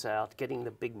emotions out, getting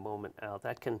the big moment out,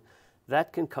 that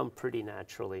can come pretty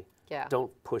naturally. Yeah.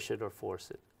 Don't push it or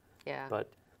force it. Yeah.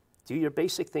 But do your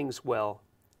basic things well,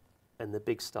 and the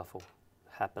big stuff will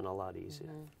happen a lot easier.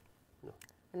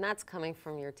 And that's coming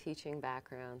from your teaching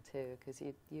background too, because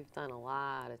you've done a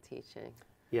lot of teaching.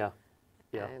 Yeah.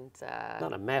 And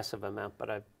not a massive amount,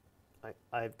 but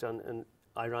I've done, and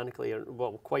ironically,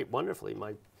 well, quite wonderfully,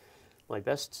 my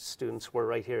best students were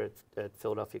right here at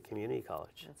Philadelphia Community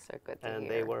College. That's so good to and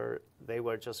hear. they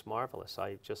were just marvelous.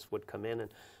 I just would come in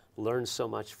and learn so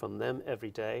much from them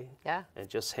every day. Yeah. And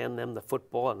just hand them the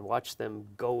football and watch them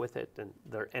go with it, and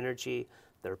their energy,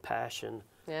 their passion.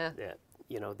 Yeah.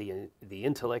 The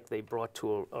intellect they brought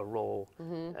to a role,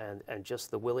 and just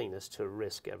the willingness to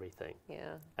risk everything.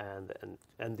 Yeah.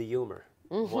 And the humor,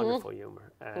 wonderful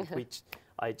humor. And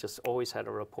I just always had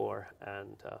a rapport,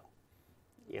 and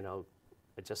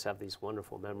I just have these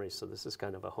wonderful memories. So this is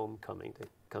kind of a homecoming to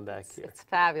come back here. It's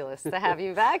fabulous to have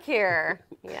you back here.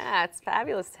 Yeah, it's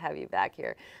fabulous to have you back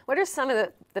here. What are some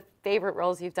of the favorite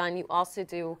roles you've done? You also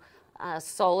do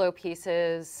solo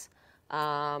pieces,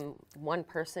 one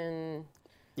person.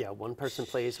 Yeah, one person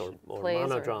plays or plays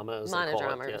monodrama, as they call it.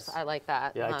 Monodramas. Yes. I like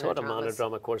that. Yeah, I taught a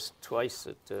monodrama course twice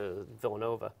at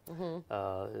Villanova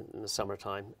in the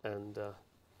summertime, and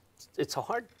it's a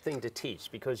hard thing to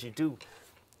teach because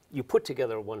you put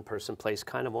together a one-person plays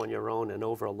kind of on your own and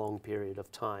over a long period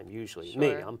of time. Usually,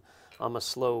 me, I'm a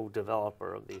slow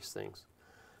developer of these things.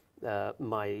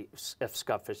 My F.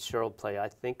 Scott Fitzgerald play, I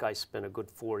think I spent a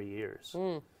good 4 years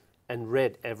and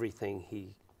read everything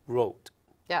he wrote.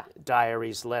 Yeah.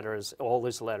 Diaries, letters, all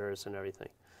his letters and everything.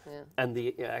 Yeah. And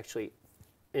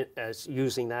as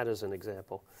using that as an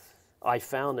example, I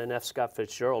found an F. Scott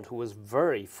Fitzgerald who was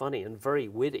very funny and very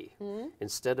witty,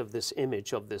 instead of this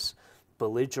image of this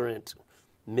belligerent,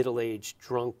 middle-aged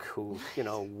drunk who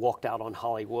walked out on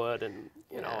Hollywood and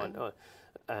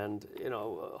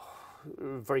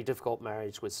very difficult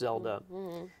marriage with Zelda.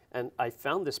 And I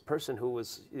found this person who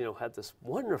was had this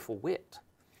wonderful wit,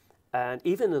 and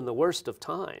even in the worst of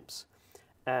times.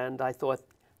 And I thought,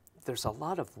 there's a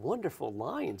lot of wonderful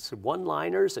lines,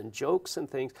 one-liners and jokes and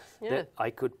things that I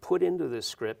could put into the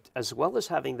script, as well as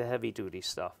having the heavy-duty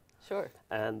stuff. Sure.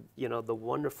 And, you know, the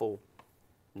wonderful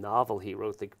novel he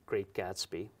wrote, The Great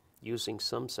Gatsby, using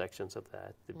some sections of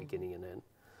that, the beginning and end.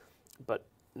 But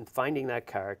in finding that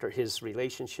character, his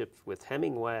relationship with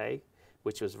Hemingway,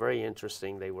 which was very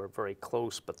interesting. They were very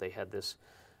close, but they had this,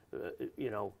 you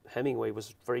know, Hemingway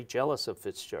was very jealous of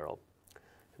Fitzgerald.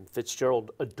 And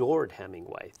Fitzgerald adored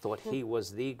Hemingway, thought he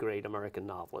was the great American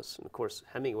novelist. And of course,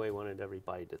 Hemingway wanted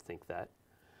everybody to think that.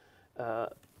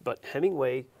 But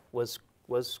Hemingway was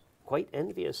quite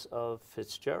envious of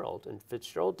Fitzgerald, and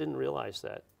Fitzgerald didn't realize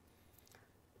that.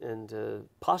 And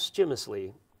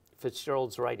posthumously,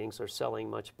 Fitzgerald's writings are selling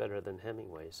much better than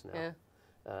Hemingway's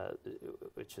now,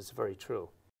 which is very true.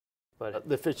 But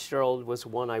the Fitzgerald was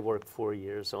one I worked 4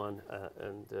 years on,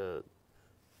 and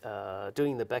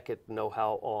doing the Beckett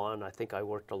know-how on, I think I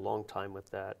worked a long time with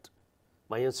that.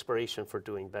 My inspiration for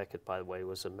doing Beckett, by the way,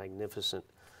 was a magnificent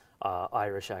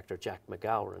Irish actor, Jack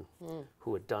McGowan,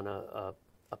 who had done a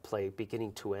play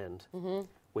beginning to end,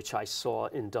 which I saw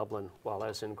in Dublin while I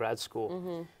was in grad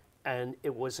school. And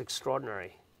it was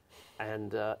extraordinary.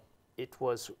 And it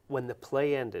was when the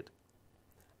play ended,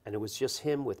 and it was just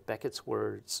him with Beckett's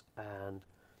words, and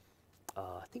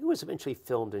I think it was eventually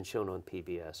filmed and shown on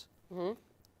PBS.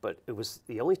 But it was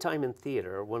the only time in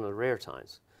theater, one of the rare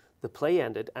times. The play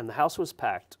ended, and the house was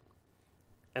packed.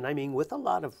 And I mean, with a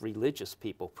lot of religious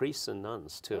people, priests and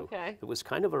nuns, too. Okay. It was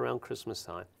kind of around Christmas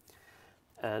time.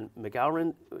 And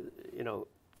McGowan, you know,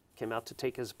 came out to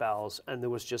take his bows, and there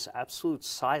was just absolute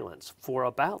silence for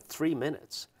about 3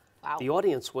 minutes. Wow. The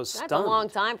audience was stunned. That's a long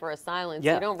time for a silence.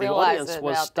 Yeah, You don't the realize audience it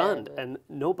was out there, stunned, but- and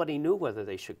nobody knew whether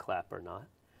they should clap or not.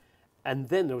 And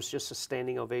then there was just a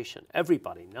standing ovation.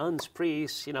 Everybody, nuns,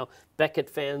 priests, you know, Beckett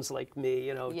fans like me,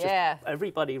 you know, Yeah. just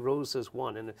everybody rose as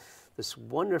one. And this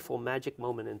wonderful magic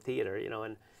moment in theater, you know,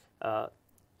 and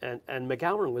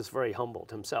McGowan was very humbled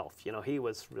himself. You know, he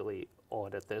was really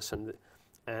awed at this,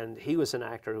 and he was an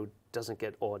actor who doesn't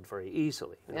get awed very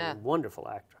easily. You know, Yeah. wonderful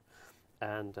actor.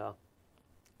 And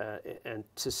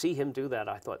to see him do that,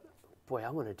 I thought, boy, I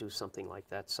want to do something like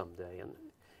that someday. And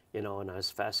you know, and I was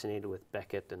fascinated with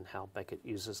Beckett and how Beckett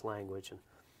uses language,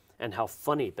 and how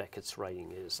funny Beckett's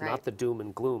writing is, Right. not the doom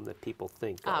and gloom that people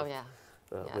think Oh, of yeah.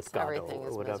 Yes, with Godot everything or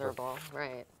is whatever. miserable,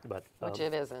 right. But Which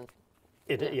it isn't.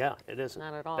 yeah, it isn't.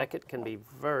 Not at all. Beckett can be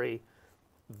very,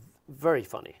 very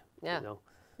funny. Yeah. You know?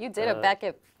 You did a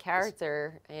Beckett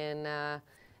character in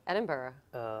Edinburgh.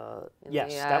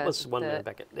 Yes, the, that was one the man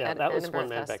Beckett. Yeah, Ed- that was Edinburgh one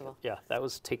man Festival. Beckett. Yeah, that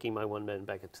was taking my one man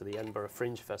Beckett to the Edinburgh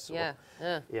Fringe Festival.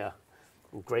 Yeah. Yeah.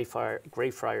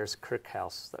 Greyfriars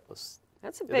Kirkhouse. That was.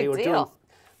 That's a they big were deal.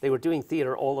 They were doing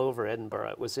theater all over Edinburgh.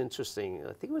 It was interesting.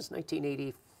 I think it was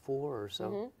 1984 or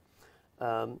so.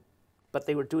 But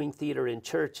they were doing theater in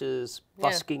churches,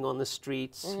 busking on the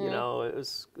streets. You know, it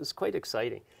was quite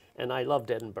exciting. And I loved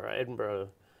Edinburgh. Edinburgh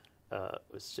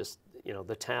was just, you know,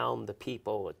 the town, the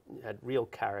people. It had real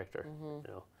character. You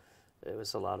know, it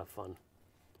was a lot of fun.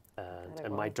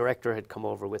 And my director had come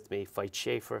over with me, Veit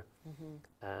Schaefer,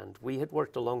 and we had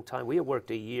worked a long time. We had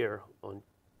worked a year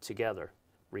together,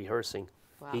 rehearsing.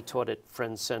 Wow. He taught at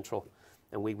Friends Central,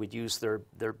 and we would use their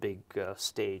big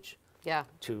stage Yeah.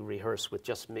 to rehearse with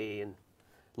just me, and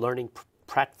learning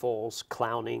pratfalls,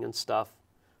 clowning and stuff.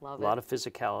 Love a lot of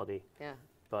physicality. Yeah.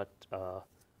 But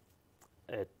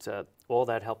all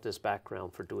that helped his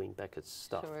background for doing Beckett's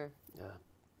stuff. Sure.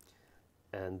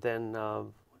 And then,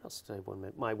 what else did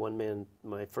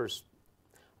I first,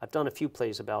 I've done a few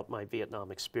plays about my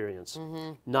Vietnam experience.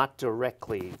 Not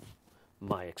directly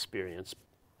my experience,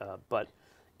 but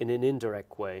in an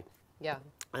indirect way. Yeah.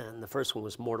 And the first one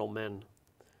was Mortal Men,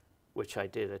 which I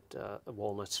did at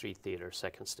Walnut Street Theater,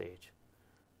 second stage.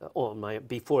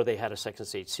 Before they had a second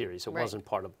stage series. It Right. wasn't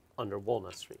part of under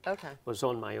Walnut Street. Okay. It was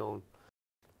on my own.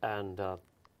 And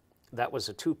that was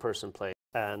a two-person play.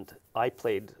 And I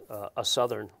played a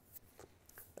Southern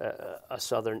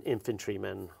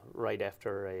infantryman right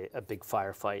after a big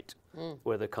firefight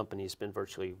where the company's been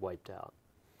virtually wiped out.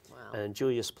 Wow. And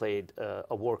Julius played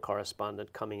a war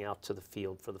correspondent coming out to the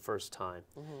field for the first time,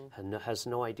 and has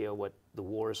no idea what the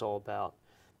war is all about,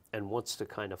 and wants to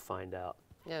kind of find out.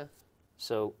 Yeah.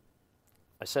 So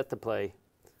I set the play.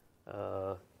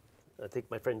 I think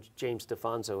my friend James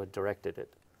DeFonso had directed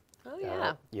it. Oh,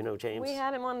 yeah. You know James? We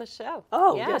had him on the show.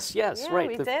 Oh, Yeah. yes, Yeah, right.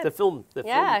 we the did. the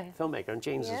Yeah. filmmaker, and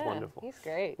James is Yeah, wonderful. he's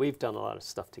great. We've done a lot of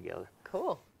stuff together.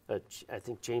 Cool. I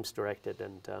think James directed,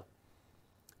 and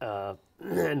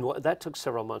that took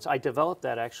several months. I developed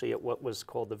that actually at what was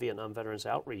called the Vietnam Veterans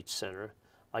Outreach Center.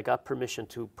 I got permission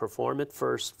to perform it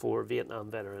first for Vietnam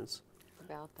veterans,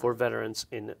 about that. for veterans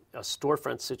in a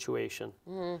storefront situation.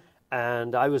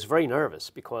 And I was very nervous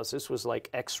because this was like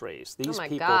X-rays. These Oh my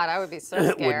people God, I would be so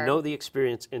would scared. know the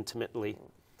experience intimately,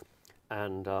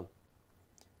 and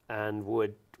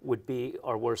would be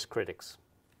our worst critics.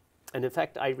 And in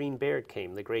fact, Irene Baird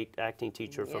came, the great acting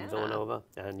teacher from Yeah. Villanova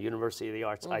and University of the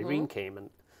Arts. Irene came, and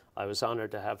I was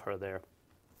honored to have her there.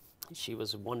 She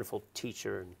was a wonderful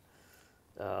teacher and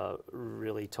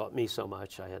really taught me so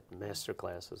much. I had master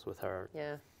classes with her.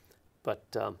 Yeah. But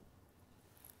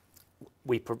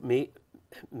me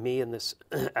and this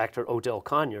actor Odell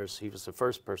Conyers, he was the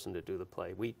first person to do the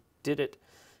play. We did it,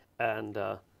 and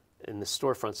in the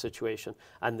storefront situation,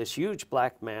 and this huge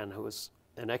black man who was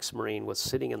an ex-Marine was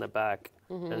sitting in the back,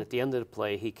 and at the end of the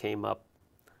play, he came up,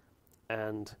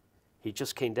 and he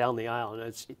just came down the aisle,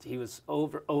 and he was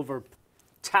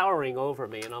towering over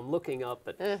me, and I'm looking up,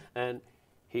 and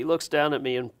he looks down at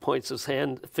me and points his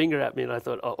finger at me, and I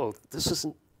thought, oh, this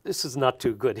is not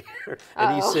too good here.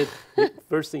 And he said, the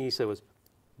first thing he said was,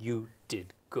 "You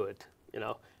did good," you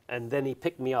know. And then he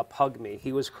picked me up, hugged me.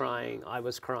 He was crying, I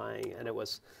was crying, and it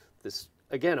was this,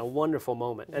 again, a wonderful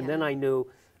moment. And then I knew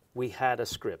we had a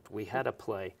script, we had a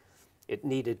play. It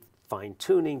needed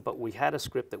fine-tuning, but we had a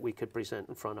script that we could present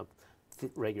in front of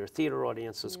regular theater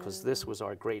audiences, because this was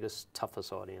our greatest,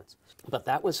 toughest audience. But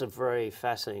that was a very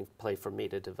fascinating play for me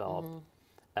to develop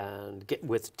and get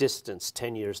with distance,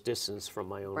 10 years distance from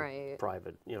my own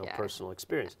private, personal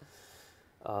experience.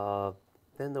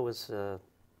 Then there was,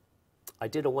 I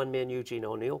did a one-man Eugene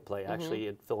O'Neill play, actually,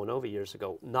 at Villanova years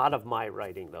ago. Not of my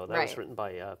writing, though. That was written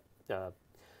by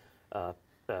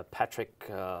Patrick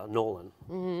Nolan.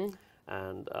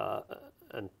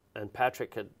 And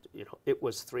Patrick had, it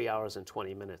was 3 hours and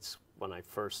 20 minutes when I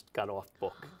first got off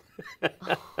book.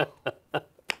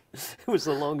 It was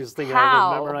the longest thing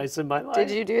I ever memorized in my life.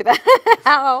 Did you do that?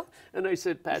 How? And I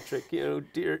said, Patrick,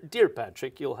 dear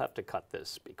Patrick, you'll have to cut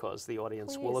this because the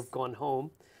audience will have gone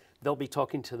home. They'll be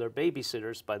talking to their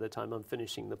babysitters by the time I'm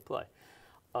finishing the play.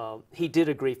 He did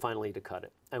agree finally to cut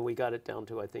it, and we got it down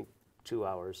to, I think, 2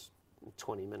 hours,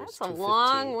 20 minutes. That's a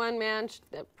long one-man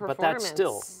performance. But that's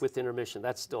still, with intermission,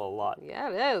 that's still a lot. Yeah,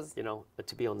 it is.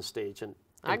 To be on the stage and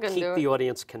keep the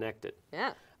audience connected.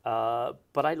 Yeah.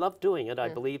 But I loved doing it. I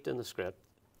believed in the script,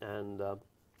 and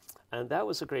that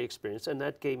was a great experience. And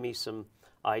that gave me some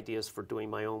ideas for doing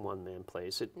my own one-man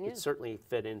plays. It certainly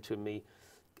fed into me,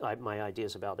 my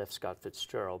ideas about F. Scott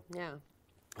Fitzgerald. Yeah.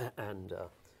 And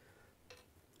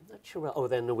I'm not sure. Oh,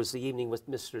 then there was the evening with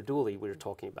Mr. Dooley we were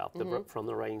talking about, from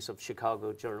the writings of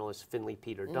Chicago journalist Finley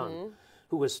Peter Dunne,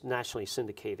 who was nationally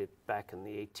syndicated back in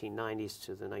the 1890s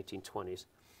to the 1920s,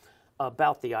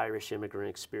 about the Irish immigrant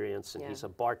experience. And he's a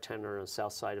bartender on the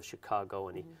south side of Chicago,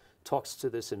 and he talks to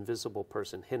this invisible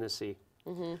person, Hennessy.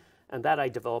 And that I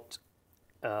developed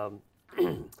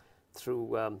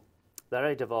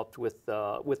with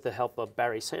the help of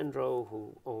Barry Sandro,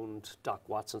 who owned Doc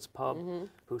Watson's Pub,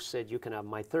 who said, "You can have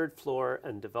my third floor,"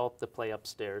 and develop the play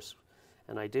upstairs.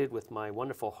 And I did with my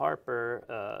wonderful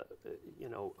harper,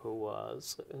 who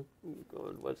was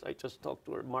I just talked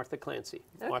to her, Martha Clancy.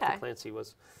 Okay. Martha Clancy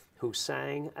who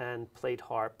sang and played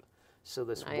harp. So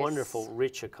this wonderful,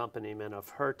 rich accompaniment of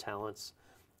her talents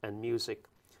and music,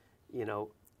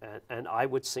 and I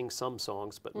would sing some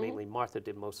songs, but mainly Martha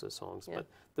did most of the songs. But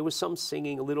there was some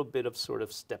singing, a little bit of sort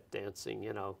of step dancing,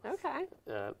 Okay.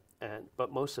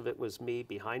 But most of it was me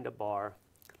behind a bar,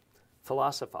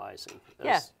 philosophizing,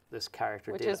 as this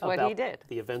character Which did, is what about he did.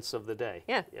 the events of the day.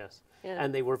 Yeah. Yes. Yeah.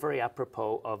 And they were very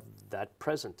apropos of that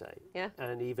present day. Yeah.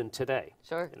 And even today.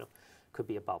 Sure. Could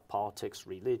be about politics,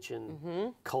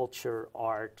 religion, culture,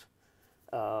 art.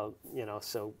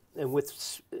 So, and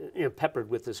with peppered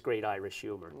with this great Irish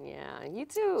humor. Yeah, you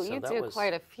do. So You that do was-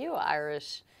 quite a few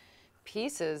Irish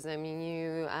pieces. I mean,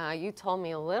 you told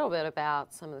me a little bit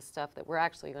about some of the stuff that we're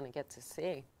actually going to get to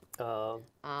see.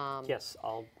 Yes,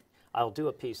 I'll do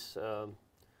a piece.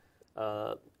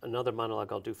 Another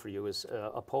monologue I'll do for you is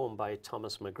a poem by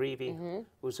Thomas McGreevy, who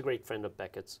was a great friend of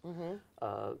Beckett's,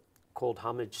 called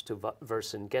 "Homage to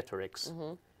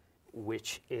Vercingetorix,"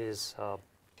 which is.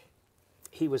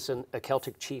 He was a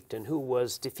Celtic chieftain who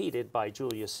was defeated by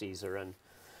Julius Caesar and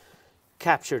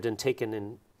captured and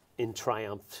taken in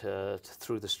triumph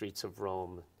through the streets of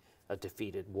Rome, a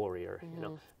defeated warrior.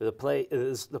 The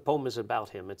poem is about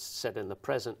him. It's set in the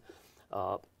present.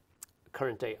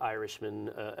 Current-day Irishman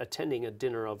attending a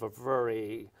dinner of a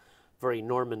very, very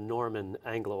Norman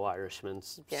Anglo-Irishman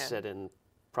set in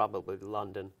probably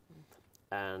London,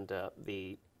 and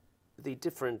the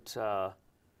different.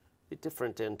 The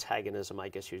different antagonism, I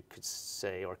guess you could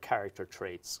say, or character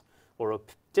traits, or a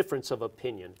difference of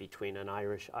opinion between an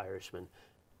Irishman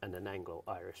and an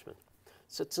Anglo-Irishman.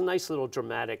 So it's a nice little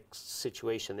dramatic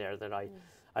situation there that I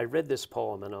read this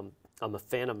poem, and I'm a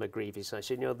fan of McGreevy's. I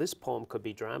said, you know, this poem could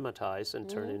be dramatized and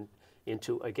turned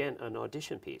into, again, an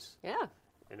audition piece. Yeah.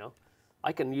 You know,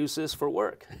 I can use this for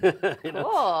work. You know?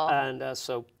 Cool. And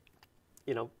so,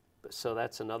 you know, so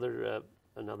that's another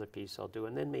piece I'll do,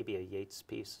 and then maybe a Yeats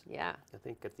piece. Yeah. I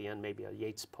think at the end maybe a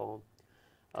Yeats poem.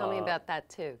 Tell me about that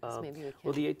too, 'cause maybe we can.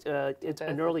 Well, it's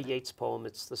an early Yeats poem.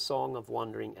 It's the Song of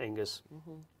Wandering Aengus,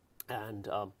 and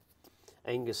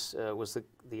Aengus was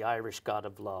the Irish god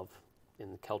of love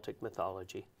in the Celtic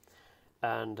mythology,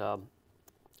 and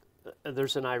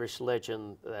there's an Irish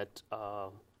legend that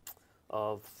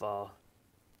of a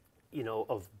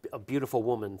beautiful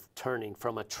woman turning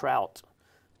from a trout,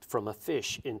 from a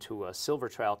fish into a silver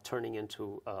trout, turning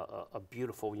into a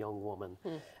beautiful young woman,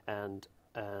 and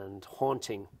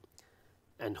haunting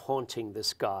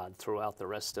this god throughout the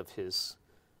rest of his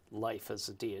life as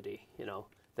a deity. You know,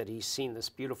 that he's seen this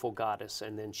beautiful goddess,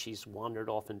 and then she's wandered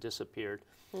off and disappeared,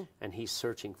 and he's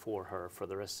searching for her for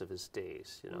the rest of his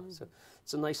days. You know, so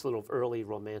it's a nice little early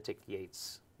romantic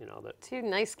Yeats. You know, that Two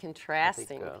nice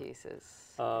contrasting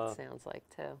pieces. It sounds like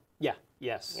too. yeah,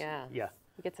 yes, Yeah. yeah.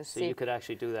 You get to So see. you could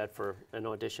actually do that for an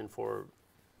audition for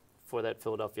that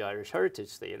Philadelphia Irish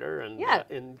Heritage Theater, and Yeah.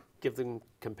 And give them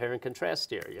compare and contrast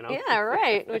here. You know. Yeah,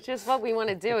 right. Which is what we want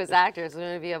to do as actors. We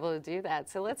want to be able to do that.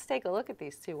 So let's take a look at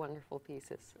these two wonderful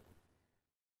pieces.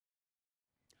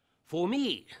 For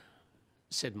me,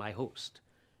 said my host,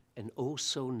 an oh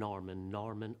so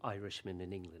Norman Irishman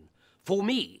in England. For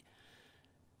me,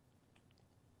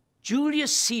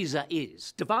 Julius Caesar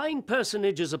is, divine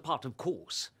personages apart, of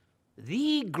course,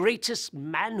 the greatest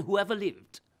man who ever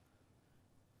lived.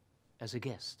 As a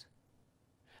guest,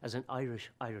 as an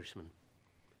Irishman,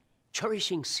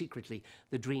 cherishing secretly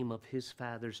the dream of his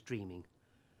father's dreaming,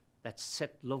 that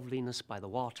set loveliness by the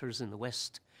waters in the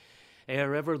west,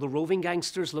 ere ever the roving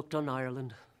gangsters looked on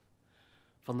Ireland.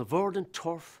 From the verdant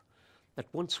turf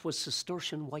that once was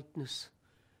Cistercian whiteness,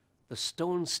 the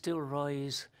stones still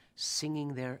rise,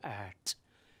 singing their art.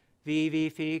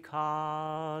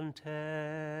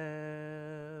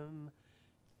 Vivificantem.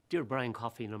 Dear Brian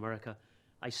Coffey in America,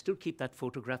 I still keep that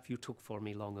photograph you took for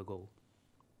me long ago.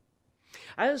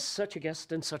 As such a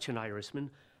guest and such an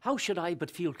Irishman, how should I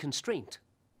but feel constraint?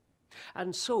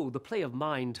 And so the play of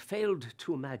mind failed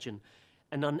to imagine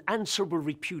an unanswerable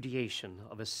repudiation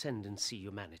of ascendancy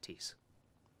humanities.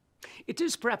 It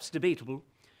is perhaps debatable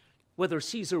whether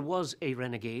Caesar was a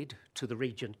renegade to the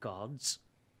radiant gods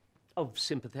of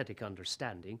sympathetic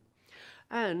understanding,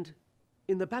 and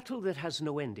in the battle that has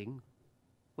no ending,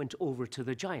 went over to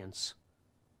the giants,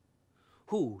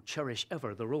 who cherish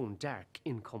ever their own dark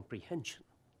incomprehension.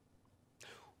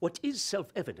 What is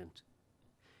self-evident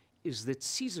is that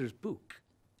Caesar's book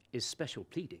is special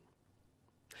pleading.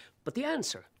 But the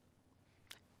answer,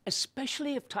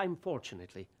 especially if time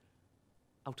fortunately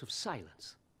out of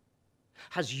silence,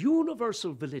 has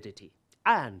universal validity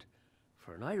and,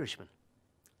 for an Irishman,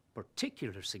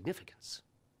 particular significance,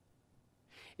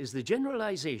 is the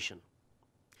generalization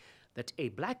that a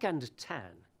black and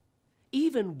tan,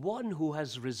 even one who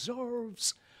has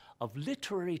reserves of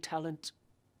literary talent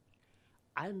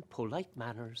and polite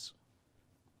manners,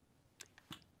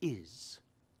 is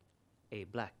a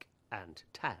black and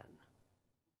tan.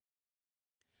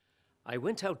 I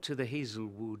went out to the hazel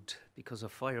wood because a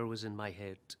fire was in my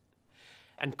head,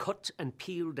 and cut and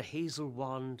peeled a hazel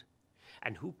wand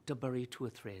and hooked a berry to a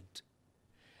thread.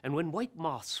 And when white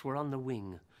moths were on the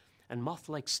wing and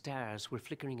moth-like stars were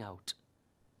flickering out,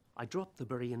 I dropped the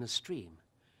berry in a stream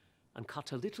and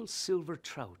caught a little silver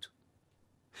trout.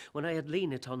 When I had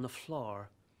lain it on the floor,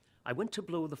 I went to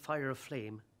blow the fire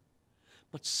aflame,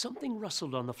 but something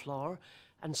rustled on the floor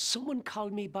and someone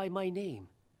called me by my name.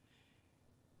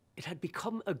 It had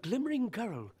become a glimmering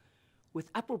girl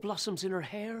with apple blossoms in her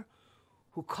hair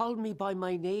who called me by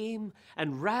my name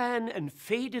and ran and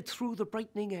faded through the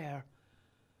brightening air.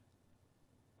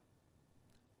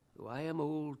 Though I am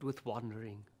old with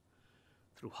wandering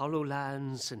through hollow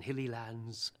lands and hilly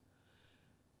lands,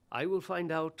 I will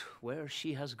find out where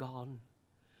she has gone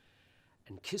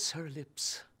and kiss her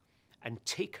lips and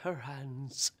take her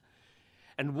hands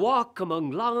and walk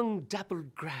among long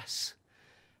dappled grass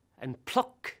and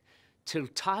pluck till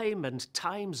time and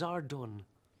times are done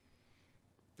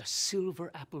the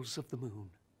silver apples of the moon,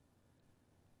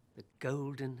 the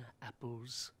golden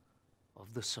apples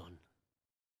of the sun.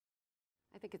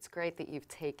 I think it's great that you've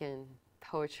taken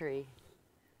poetry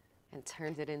and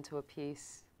turned it into a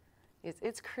piece.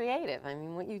 It's creative. I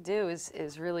mean, what you do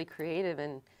is really creative,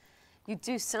 and you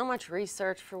do so much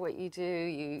research for what you do.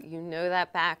 You know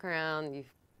that background.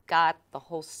 You've got the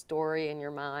whole story in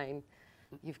your mind.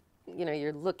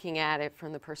 You're looking at it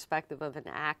from the perspective of an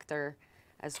actor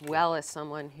as well as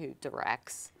someone who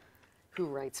directs, who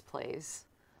writes plays.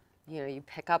 You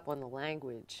pick up on the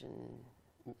language and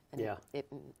Yeah.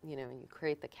 you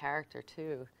create the character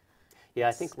too. Yeah,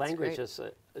 I think It's language great. is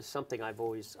something I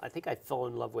think I fell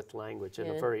in love with language at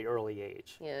a Yeah. very early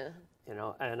age. Yeah.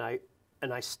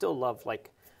 And I still love,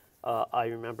 like, I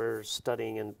remember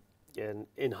studying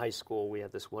in high school. We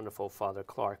had this wonderful Father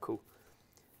Clark, who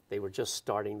they were just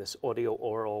starting this audio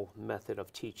oral method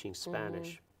of teaching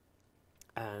Spanish,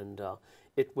 and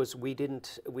we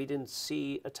didn't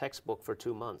see a textbook for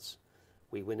 2 months.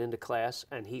 We went into class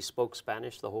and he spoke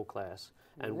Spanish the whole class,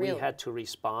 and Really? we had to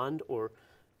respond or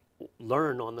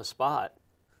learn on the spot,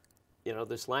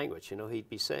 this language. He'd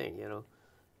be saying,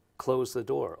 close the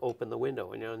door, open the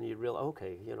window, and you realize,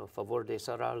 okay, favor de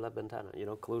cerrar la ventana,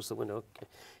 close the window, okay,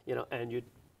 and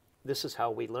this is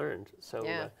how we learned. So,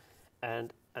 Yeah.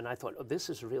 And I thought, oh, this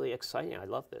is really exciting. I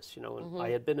love this, And I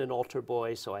had been an altar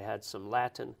boy, so I had some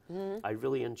Latin. I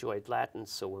really enjoyed Latin,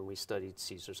 so when we studied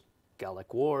Caesar's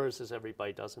Gallic Wars, as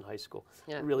everybody does in high school,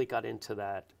 Yeah. I really got into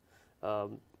that.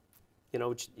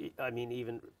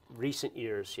 Even recent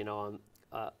years,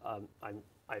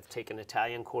 I've taken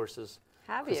Italian courses.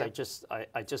 Have Because you?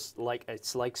 I just like,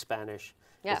 it's like Spanish.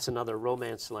 Yeah. It's another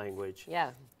Romance language.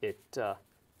 Yeah.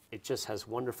 It just has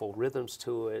wonderful rhythms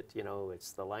to it.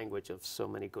 It's the language of so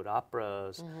many good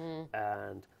operas.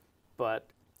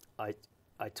 But I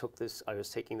was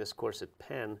taking this course at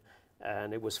Penn,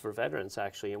 and it was for veterans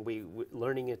actually, and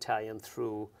learning Italian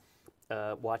through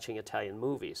watching Italian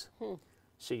movies.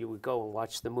 So you would go and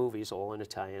watch the movies all in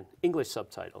Italian, English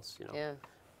subtitles, Yeah.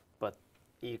 but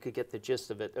you could get the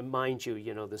gist of it. And mind you,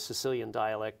 the Sicilian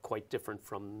dialect quite different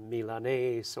from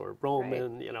Milanese or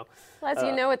Roman, Well, as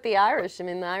you know, with the Irish,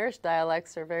 the Irish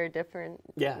dialects are very different.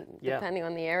 Yeah, yeah. Depending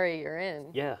on the area you're in.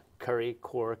 Yeah, Curry,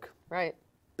 Cork, Right.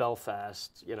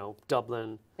 Belfast,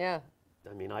 Dublin. Yeah.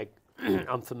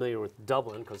 I'm familiar with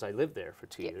Dublin because I lived there for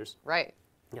 2 years. Right.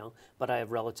 But I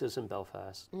have relatives in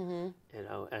Belfast, and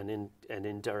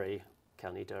in Derry,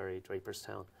 County Derry,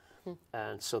 Draperstown,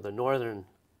 and so the northern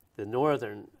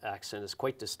accent is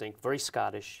quite distinct, very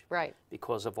Scottish, Right.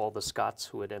 because of all the Scots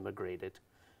who had emigrated,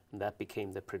 and that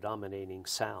became the predominating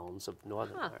sounds of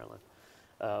Northern Ireland.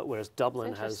 Whereas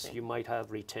Dublin you might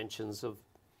have retentions of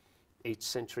 8th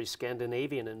century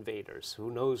Scandinavian invaders.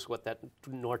 Who knows what that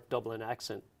North Dublin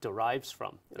accent derives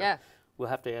from? Yeah. We'll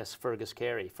have to ask Fergus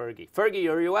Carey. Fergie,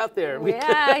 are you out there?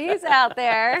 Yeah, he's out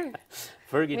there.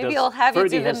 Fergie Maybe he'll have you Fergie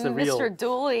do has the real. Mr.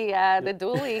 Dooley, the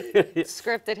Dooley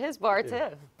script at his bar too.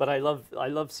 But I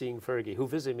love seeing Fergie, who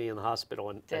visited me in the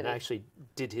hospital and Did he? actually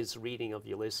did his reading of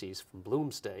Ulysses from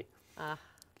Bloomsday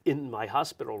in my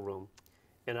hospital room,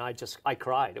 and I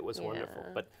cried. It was wonderful.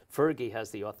 But Fergie has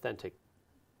the authentic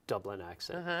Dublin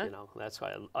accent. That's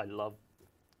why I love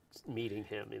meeting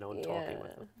him. And talking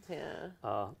with him.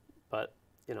 Yeah. But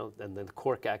and then the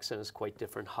Cork accent is quite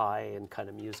different, high and kind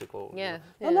of musical. Yeah.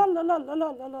 La, la, la, la, la, la,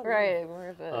 la, la. Right. More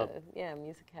of a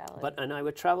musicality. And I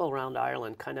would travel around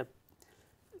Ireland, kind of.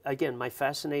 Again, my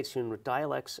fascination with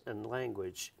dialects and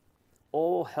language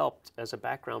all helped as a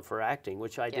background for acting,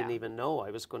 which I didn't Yeah. even know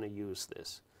I was going to use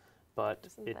this. But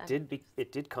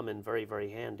it did come in very, very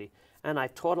handy. And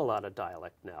I've taught a lot of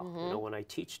dialect now. When I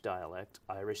teach dialect,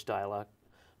 Irish dialect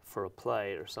for a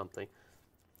play or something,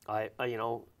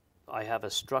 I have a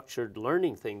structured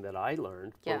learning thing that I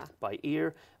learned both by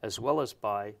ear as well as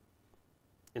by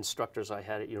instructors I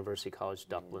had at University College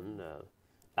Dublin.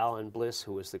 Alan Bliss,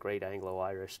 who was the great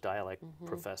Anglo-Irish dialect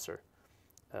professor,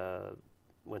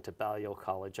 went to Balliol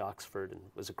College, Oxford, and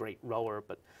was a great rower,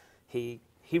 but he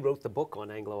wrote the book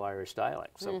on Anglo-Irish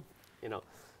dialect. So,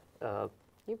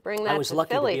 you bring that I was to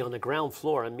lucky Philly. to be on the ground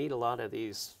floor and meet a lot of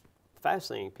these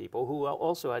fascinating people who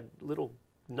also had little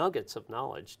nuggets of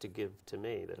knowledge to give to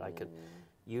me that I could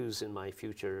use in my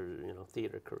future,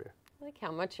 theater career. I like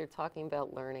how much you're talking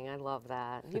about learning. I love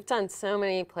that. You've done so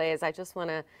many plays. I just want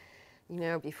to,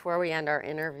 before we end our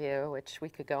interview, which we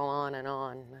could go on, and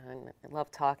I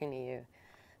love talking to you,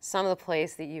 some of the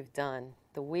plays that you've done.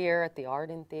 The Weir at the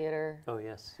Arden Theater. Oh,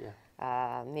 yes,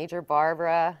 yeah. Major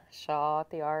Barbara Shaw at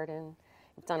the Arden.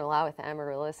 You've done a lot with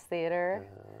Amaryllis Theater,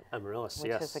 Amaryllis, which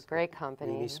yes. is a great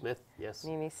company. Mimi Smith, yes.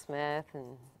 Mimi Smith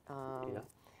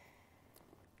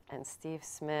and Steve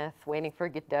Smith, Waiting for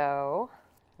Godot.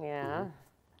 Yeah.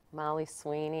 Molly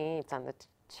Sweeney. It's on the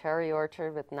Cherry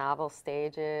Orchard with Novel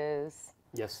Stages.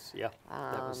 Yes, yeah.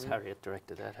 That was Harriet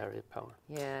directed that, Harriet Power.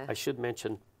 Yeah. I should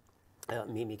mention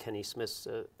Mimi Kenny Smith's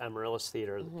Amaryllis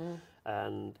Theater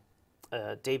and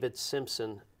David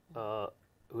Simpson,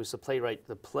 who's the playwright,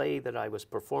 the play that I was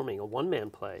performing, a one-man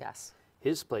play. Yes.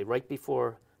 His play, right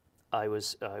before I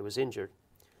was injured,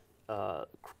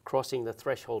 crossing the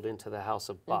threshold into the house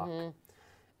of Bach.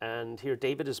 And here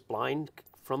David is blind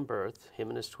from birth, him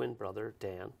and his twin brother,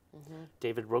 Dan.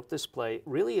 David wrote this play,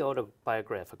 really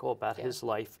autobiographical, about his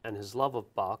life and his love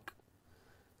of Bach.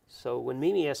 So when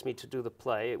Mimi asked me to do the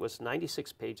play, it was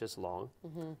 96 pages long,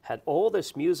 had all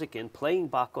this music in, playing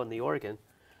Bach on the organ.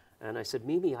 And I said,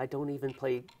 Mimi, I don't even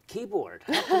play keyboard.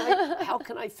 How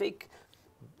can I fake?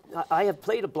 I have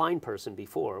played a blind person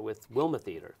before with Wilma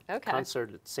Theater,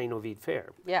 concert at St. Ovide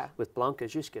Fair, with Blanca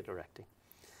Žižka directing.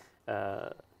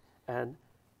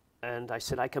 And I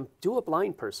said, I can do a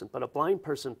blind person, but a blind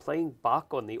person playing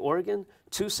Bach on the organ,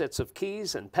 2 sets of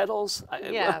keys and pedals,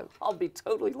 I'll be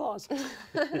totally lost.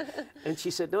 And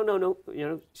she said, no, you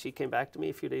know, she came back to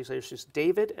me a few days later, she said,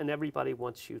 David and everybody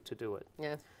wants you to do it.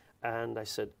 Yeah. And I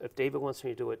said, if David wants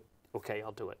me to do it, okay,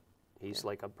 I'll do it. He's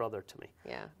like a brother to me.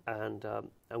 Yeah. And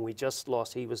we just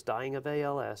lost, he was dying of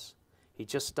ALS. He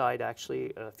just died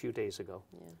actually a few days ago.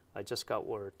 Yeah. I just got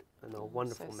word. And a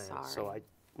wonderful man. Sorry. So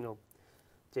you know,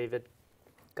 David,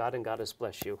 God and Goddess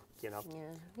bless you, you know.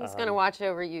 Yeah. He's going to watch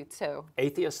over you too.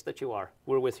 Atheist that you are,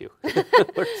 we're with you.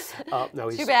 No,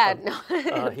 he's, Too bad.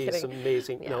 No, he's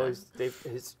amazing. Yeah. No,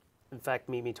 in fact,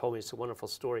 Mimi told me it's a wonderful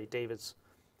story. David's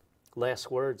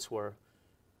last words were,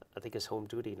 I think his home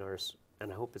duty nurse,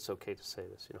 and I hope it's okay to say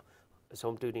this, you know, his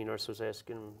home duty nurse was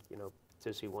asking him, you know,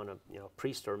 does he want a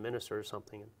priest or a minister or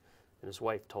something? And his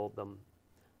wife told them,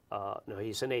 no,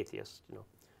 he's an atheist, you know.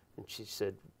 And she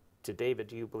said to David,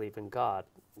 do you believe in God?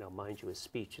 Now, mind you, his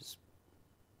speech is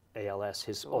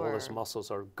ALS. All his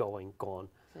muscles are gone.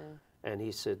 Yeah. And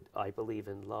he said, I believe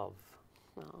in love.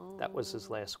 Oh. That was his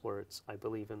last words. I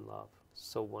believe in love.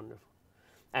 So wonderful.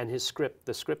 And his script,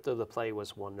 the script of the play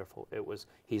was wonderful.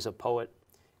 He's a poet.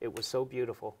 It was so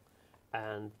beautiful.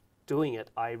 And doing it,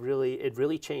 it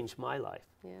really changed my life.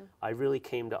 Yeah. I really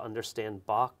came to understand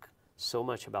Bach, so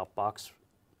much about Bach's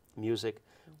music,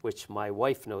 which my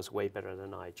wife knows way better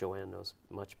than I. Joanne knows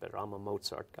much better. I'm a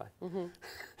Mozart guy.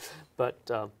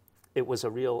 But it was a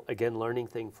real, again, learning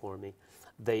thing for me.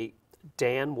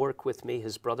 Dan worked with me,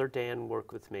 his brother Dan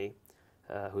worked with me,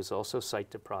 who's also sight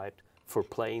deprived, for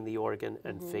playing the organ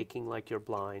and faking like you're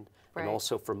blind, and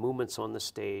also for movements on the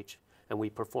stage. And we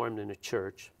performed in a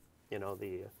church, you know,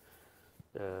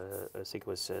 I think it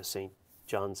was St.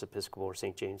 John's Episcopal or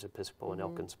St. James Episcopal in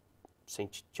Elkins,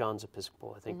 St. John's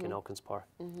Episcopal, I think, in Elkins Park.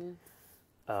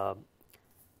 But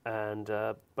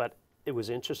it was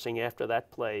interesting, after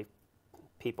that play,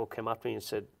 people came up to me and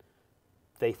said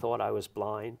they thought I was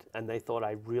blind and they thought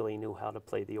I really knew how to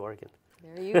play the organ.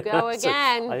 There you go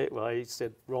again. I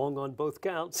said, wrong on both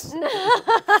counts.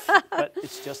 But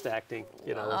it's just acting,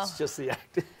 you know, it's just the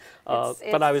acting.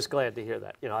 But I was glad to hear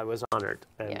that. You know, I was honored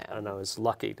and I was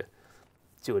lucky to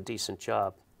do a decent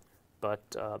job. But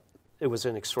it was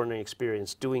an extraordinary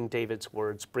experience doing David's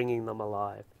words, bringing them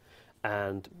alive.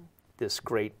 And this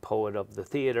great poet of the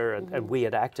theater, and we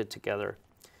had acted together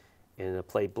in a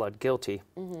play, Blood Guilty,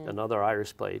 another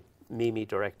Irish play, Mimi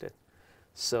directed.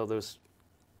 So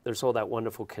there's all that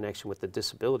wonderful connection with the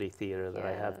disability theater that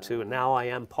I have too. And now I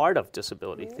am part of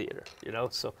disability theater, you know,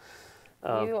 so.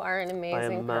 You are an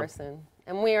amazing person.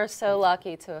 And we are so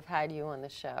lucky to have had you on the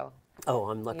show. Oh,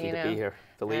 I'm lucky to be here,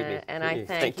 believe me. And I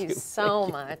thank you so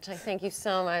much. I thank you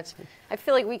so much. I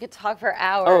feel like we could talk for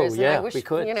hours. Oh, yeah, and I wish, we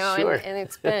could, you know, sure. and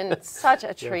it's been such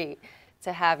a treat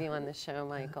to have you on the show,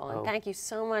 Michael. And thank you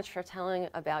so much for telling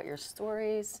about your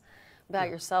stories, about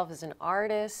yourself as an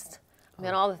artist,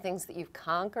 about all the things that you've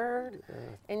conquered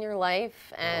in your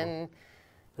life. And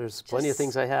there's plenty of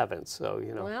things I haven't, so,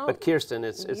 you know. Well, but Kirsten,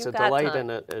 it's a delight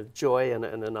and a joy and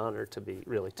an honor to be,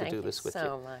 really, to do this with you.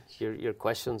 Thank you so much. Your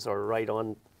questions are right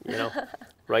on, you know,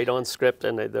 right on script,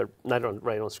 and they're not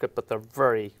right on script, but they're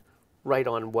very right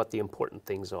on what the important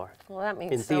things are. Well, that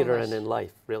means in theater and in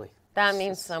life, really. That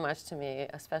means so much to me,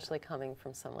 especially coming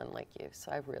from someone like you,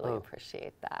 so I really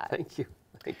appreciate that. Thank you.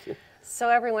 Thank you. So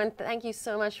everyone, thank you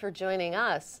so much for joining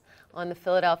us on the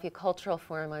Philadelphia Cultural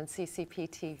Forum on CCP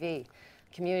TV,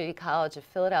 Community College of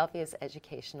Philadelphia's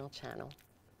educational channel.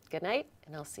 Good night,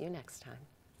 and I'll see you next time.